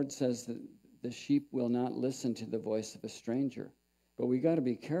Lord says that the sheep will not listen to the voice of a stranger. But we got to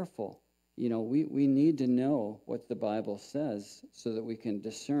be careful. We need to know what the Bible says so that we can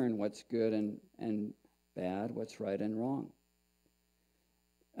discern what's good and bad, what's right and wrong.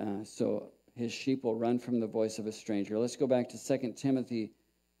 So his sheep will run from the voice of a stranger. Let's go back to 2 Timothy.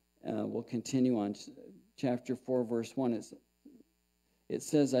 We'll continue on. Chapter 4, verse 1. It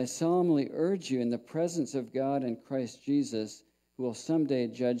says, I solemnly urge you in the presence of God and Christ Jesus, who will someday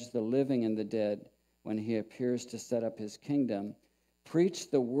judge the living and the dead when he appears to set up his kingdom,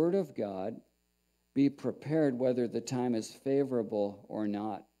 preach the word of God, be prepared whether the time is favorable or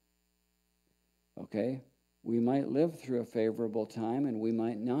not. Okay? We might live through a favorable time, and we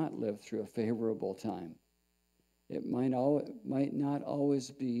might not live through a favorable time. It might not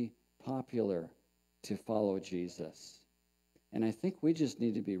always be popular to follow Jesus. And I think we just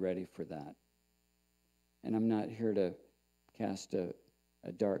need to be ready for that. And I'm not here to cast a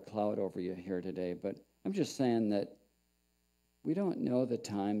dark cloud over you here today, but I'm just saying that we don't know the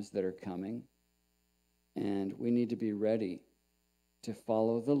times that are coming, and we need to be ready to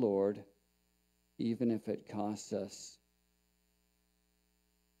follow the Lord, even if it costs us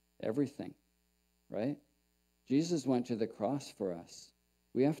everything, right? Jesus went to the cross for us.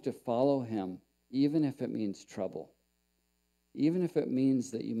 We have to follow him, even if it means trouble, even if it means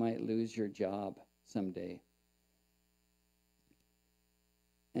that you might lose your job someday.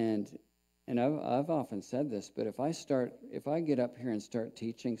 And I've often said this, but if I get up here and start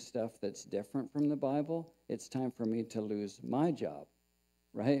teaching stuff that's different from the Bible, it's time for me to lose my job,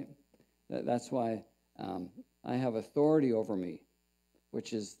 right? That's why I have authority over me,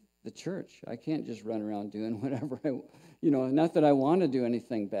 which is the church. I can't just run around doing whatever not that I want to do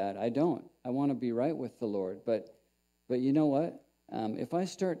anything bad. I don't. I want to be right with the Lord. But you know what? If I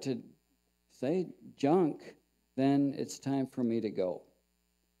start to say junk, then it's time for me to go.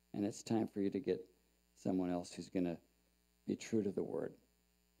 And it's time for you to get someone else who's going to be true to the word.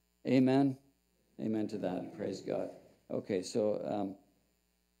 Amen? Amen to that. Praise God. Okay, so,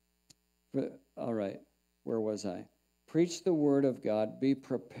 all right, where was I? Preach the word of God. Be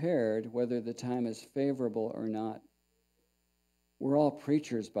prepared whether the time is favorable or not. We're all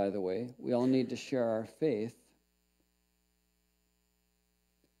preachers, by the way. We all need to share our faith.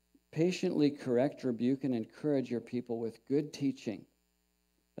 Patiently correct, rebuke, and encourage your people with good teaching.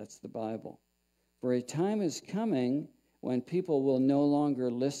 That's the Bible. For a time is coming when people will no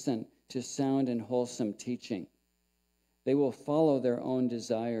longer listen to sound and wholesome teaching. They will follow their own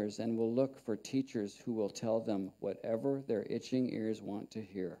desires and will look for teachers who will tell them whatever their itching ears want to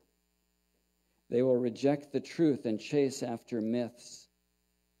hear. They will reject the truth and chase after myths.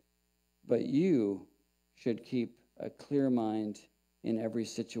 But you should keep a clear mind in every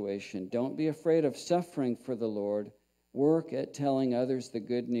situation. Don't be afraid of suffering for the Lord. Work at telling others the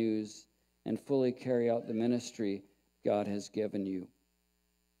good news and fully carry out the ministry God has given you.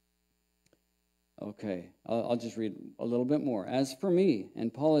 Okay, I'll just read a little bit more. As for me,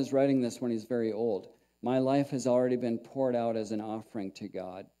 and Paul is writing this when he's very old, my life has already been poured out as an offering to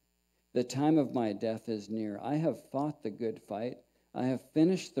God. The time of my death is near. I have fought the good fight. I have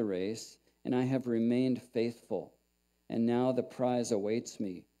finished the race, and I have remained faithful. And now the prize awaits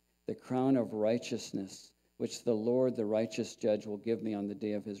me, the crown of righteousness, which the Lord, the righteous judge, will give me on the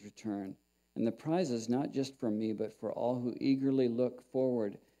day of his return. And the prize is not just for me, but for all who eagerly look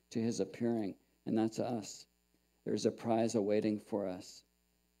forward to his appearing. And that's us. There's a prize awaiting for us.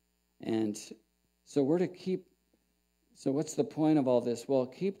 And so we're to keep, so what's the point of all this? Well,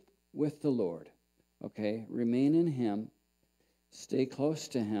 keep with the Lord, okay? Remain in him. Stay close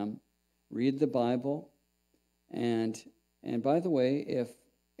to him. Read the Bible. And by the way,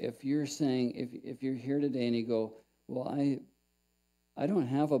 if you're saying, if you're here today and you go, well, I don't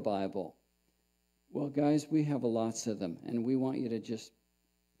have a Bible. Well, guys, we have lots of them, and we want you to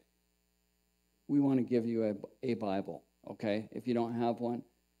we want to give you a Bible, okay? If you don't have one,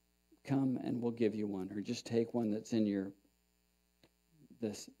 come and we'll give you one, or just take one that's in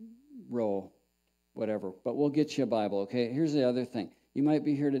this row, whatever. But we'll get you a Bible, okay? Here's the other thing. You might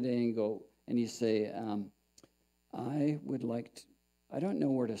be here today and go, and you say, I don't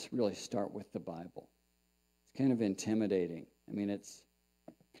know where to really start with the Bible. It's kind of intimidating. I mean, it's,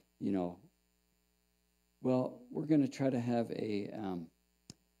 well, we're going to try to have a,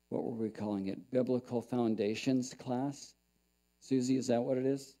 what were we calling it? Biblical Foundations class. Susie, is that what it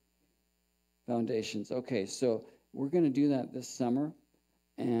is? Foundations. Okay, so we're going to do that this summer.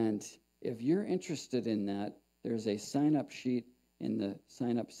 And if you're interested in that, there's a sign-up sheet in the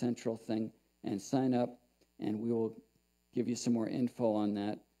sign-up central thing. And sign up, and we will give you some more info on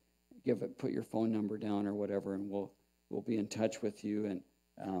that. Put your phone number down or whatever, and we'll be in touch with you.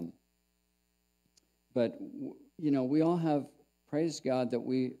 And but we all have. Praise God that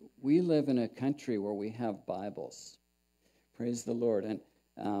we live in a country where we have Bibles. Praise the Lord. And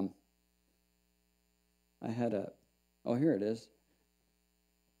I had here it is.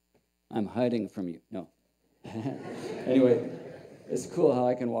 I'm hiding from you. No. Anyway, it's cool how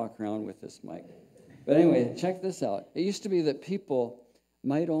I can walk around with this mic. But anyway, check this out. It used to be that people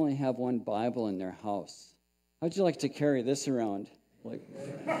might only have one Bible in their house. How'd you like to carry this around? Like,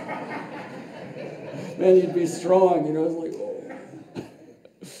 man, you'd be strong, you know. It's like, oh.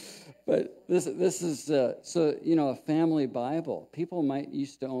 But this is so, you know, a family Bible. People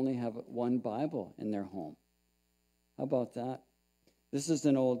used to only have one Bible in their home. How about that? This is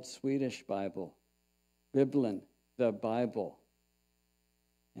an old Swedish Bible, Bibeln, the Bible.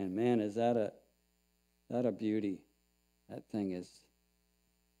 And man, is that a beauty? That thing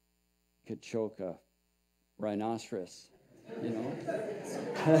could choke a rhinoceros, you know.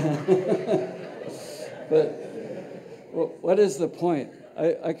 But what is the point?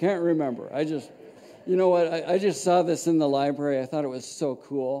 I can't remember. You know what? I just saw this in the library. I thought it was so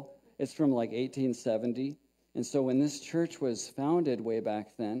cool. It's from like 1870. And so when this church was founded way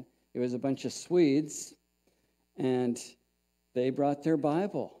back then, it was a bunch of Swedes, and they brought their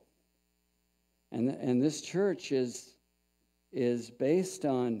Bible. And this church is based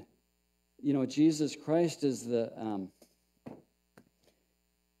on, you know, Jesus Christ is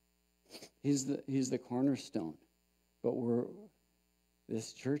he's the cornerstone. But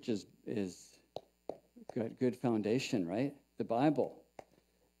this church is good foundation, right? The Bible.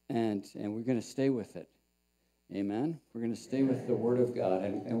 And we're going to stay with it. Amen? We're going to stay with the Word of God,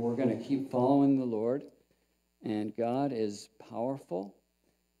 and we're going to keep following the Lord. And God is powerful,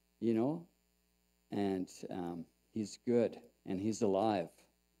 you know, and He's good, and He's alive,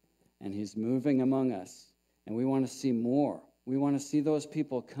 and He's moving among us. And we want to see more. We want to see those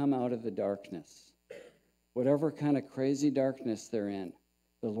people come out of the darkness. Whatever kind of crazy darkness they're in,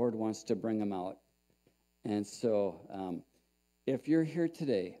 the Lord wants to bring them out. And so if you're here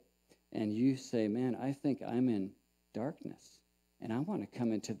today and you say, man, I think I'm in darkness and I want to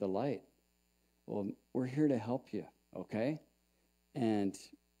come into the light, well, we're here to help you, okay? And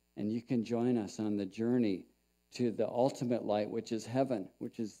you can join us on the journey to the ultimate light, which is heaven,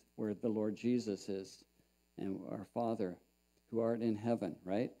 which is where the Lord Jesus is, and our Father who art in heaven,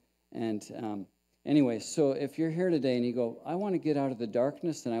 right? And anyway, so if you're here today and you go, I want to get out of the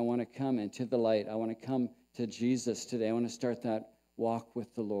darkness and I want to come into the light, I want to come to Jesus today, I want to start that walk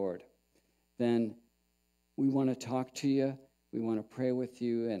with the Lord, then we want to talk to you, we want to pray with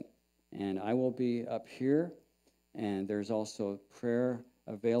you, and I will be up here, and there's also prayer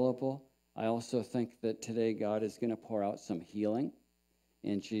available. I also think that today God is going to pour out some healing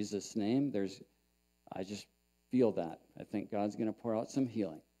in Jesus' name. I just feel that. I think God's going to pour out some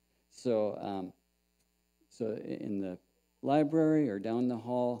healing. So in the library or down the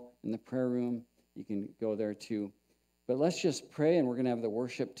hall in the prayer room, you can go there too. But let's just pray, and we're going to have the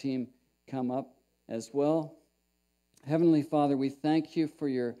worship team come up as well. Heavenly Father, we thank you for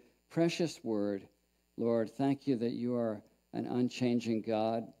your precious word. Lord, thank you that you are an unchanging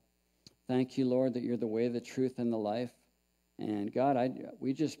God. Thank you, Lord, that you're the way, the truth, and the life. And God,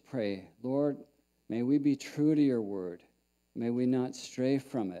 we just pray, Lord, may we be true to your word. May we not stray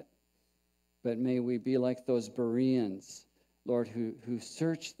from it. But may we be like those Bereans, Lord, who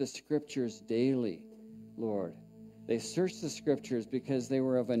search the scriptures daily, Lord. They searched the scriptures because they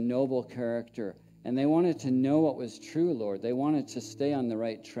were of a noble character, and they wanted to know what was true, Lord. They wanted to stay on the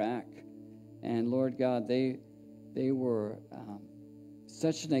right track. And Lord God, they were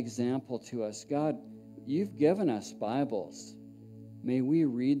such an example to us. God, you've given us Bibles. May we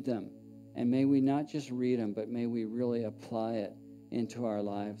read them, and may we not just read them, but may we really apply it into our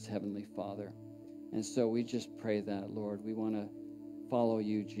lives, Heavenly Father. And so we just pray that, Lord. We want to follow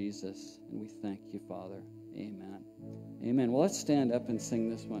you, Jesus, and we thank you, Father. Amen. Amen. Well, let's stand up and sing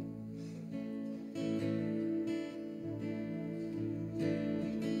this one.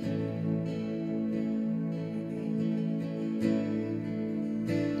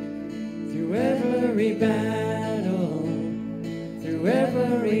 Through every battle, through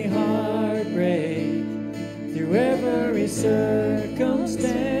every heartbreak, through every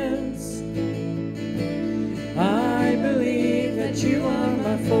circumstance, I believe that you are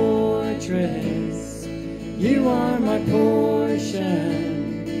my fortress, you are my portion,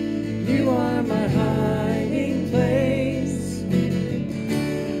 you are my hiding place.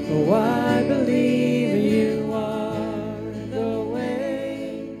 Oh, I believe you are the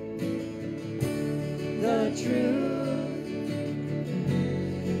way, the truth,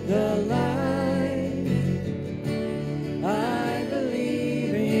 the life. I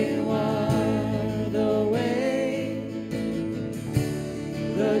believe you are the way,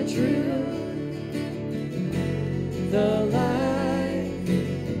 the truth, the life.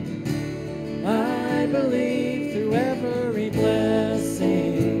 I believe through every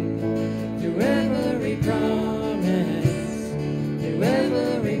blessing,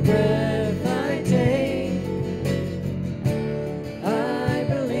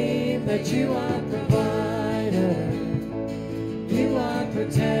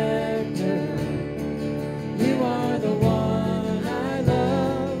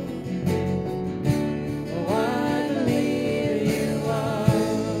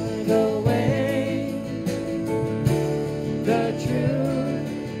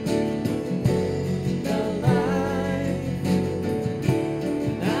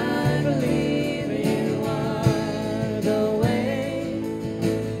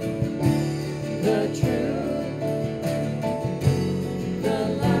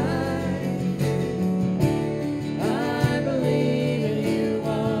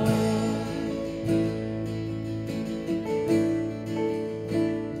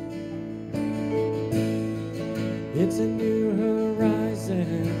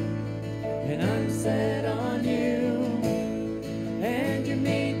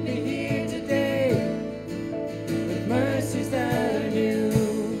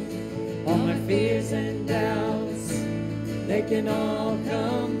 can all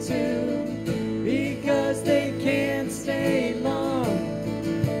come to, because they can't stay long.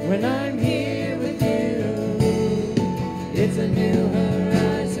 When I'm here with you, it's a new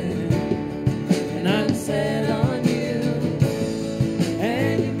horizon, and I'm set on you.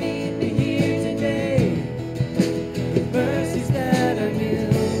 And you meet me here today with mercies that are new.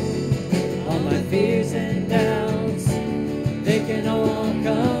 All my fears and doubts, they can all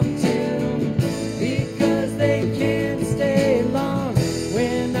come to, because they can't stay long.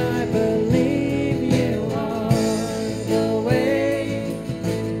 When I believe you are the way,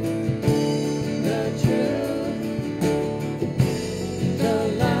 the truth, the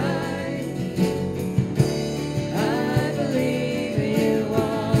light, I believe you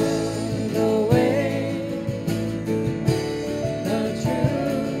are the way, the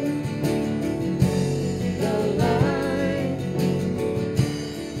truth, the light,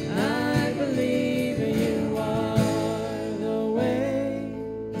 I believe you are the way,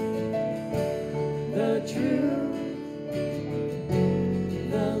 the truth,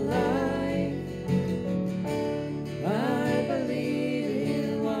 the light, I believe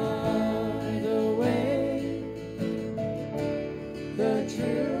you are the way, the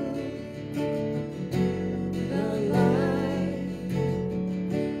truth, the light,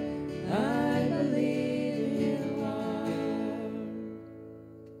 I believe you are.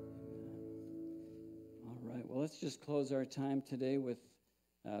 All right, well, let's just close our time today with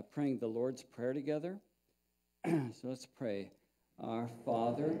praying the Lord's Prayer together. So let's pray. Our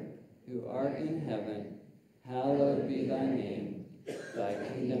Father, who art in heaven, hallowed be thy name. Thy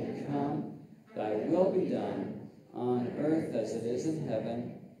kingdom come, thy will be done, on earth as it is in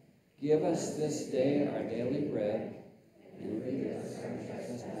heaven. Give us this day our daily bread, and forgive us our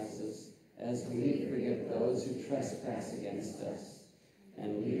trespasses, as we forgive those who trespass against us.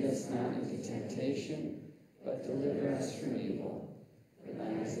 And lead us not into temptation, but deliver us from evil. For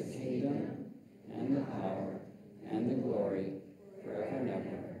thine is the kingdom, and the power, and the glory, forever and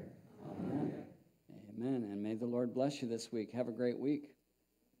ever. Amen. Amen. And may the Lord bless you this week. Have a great week.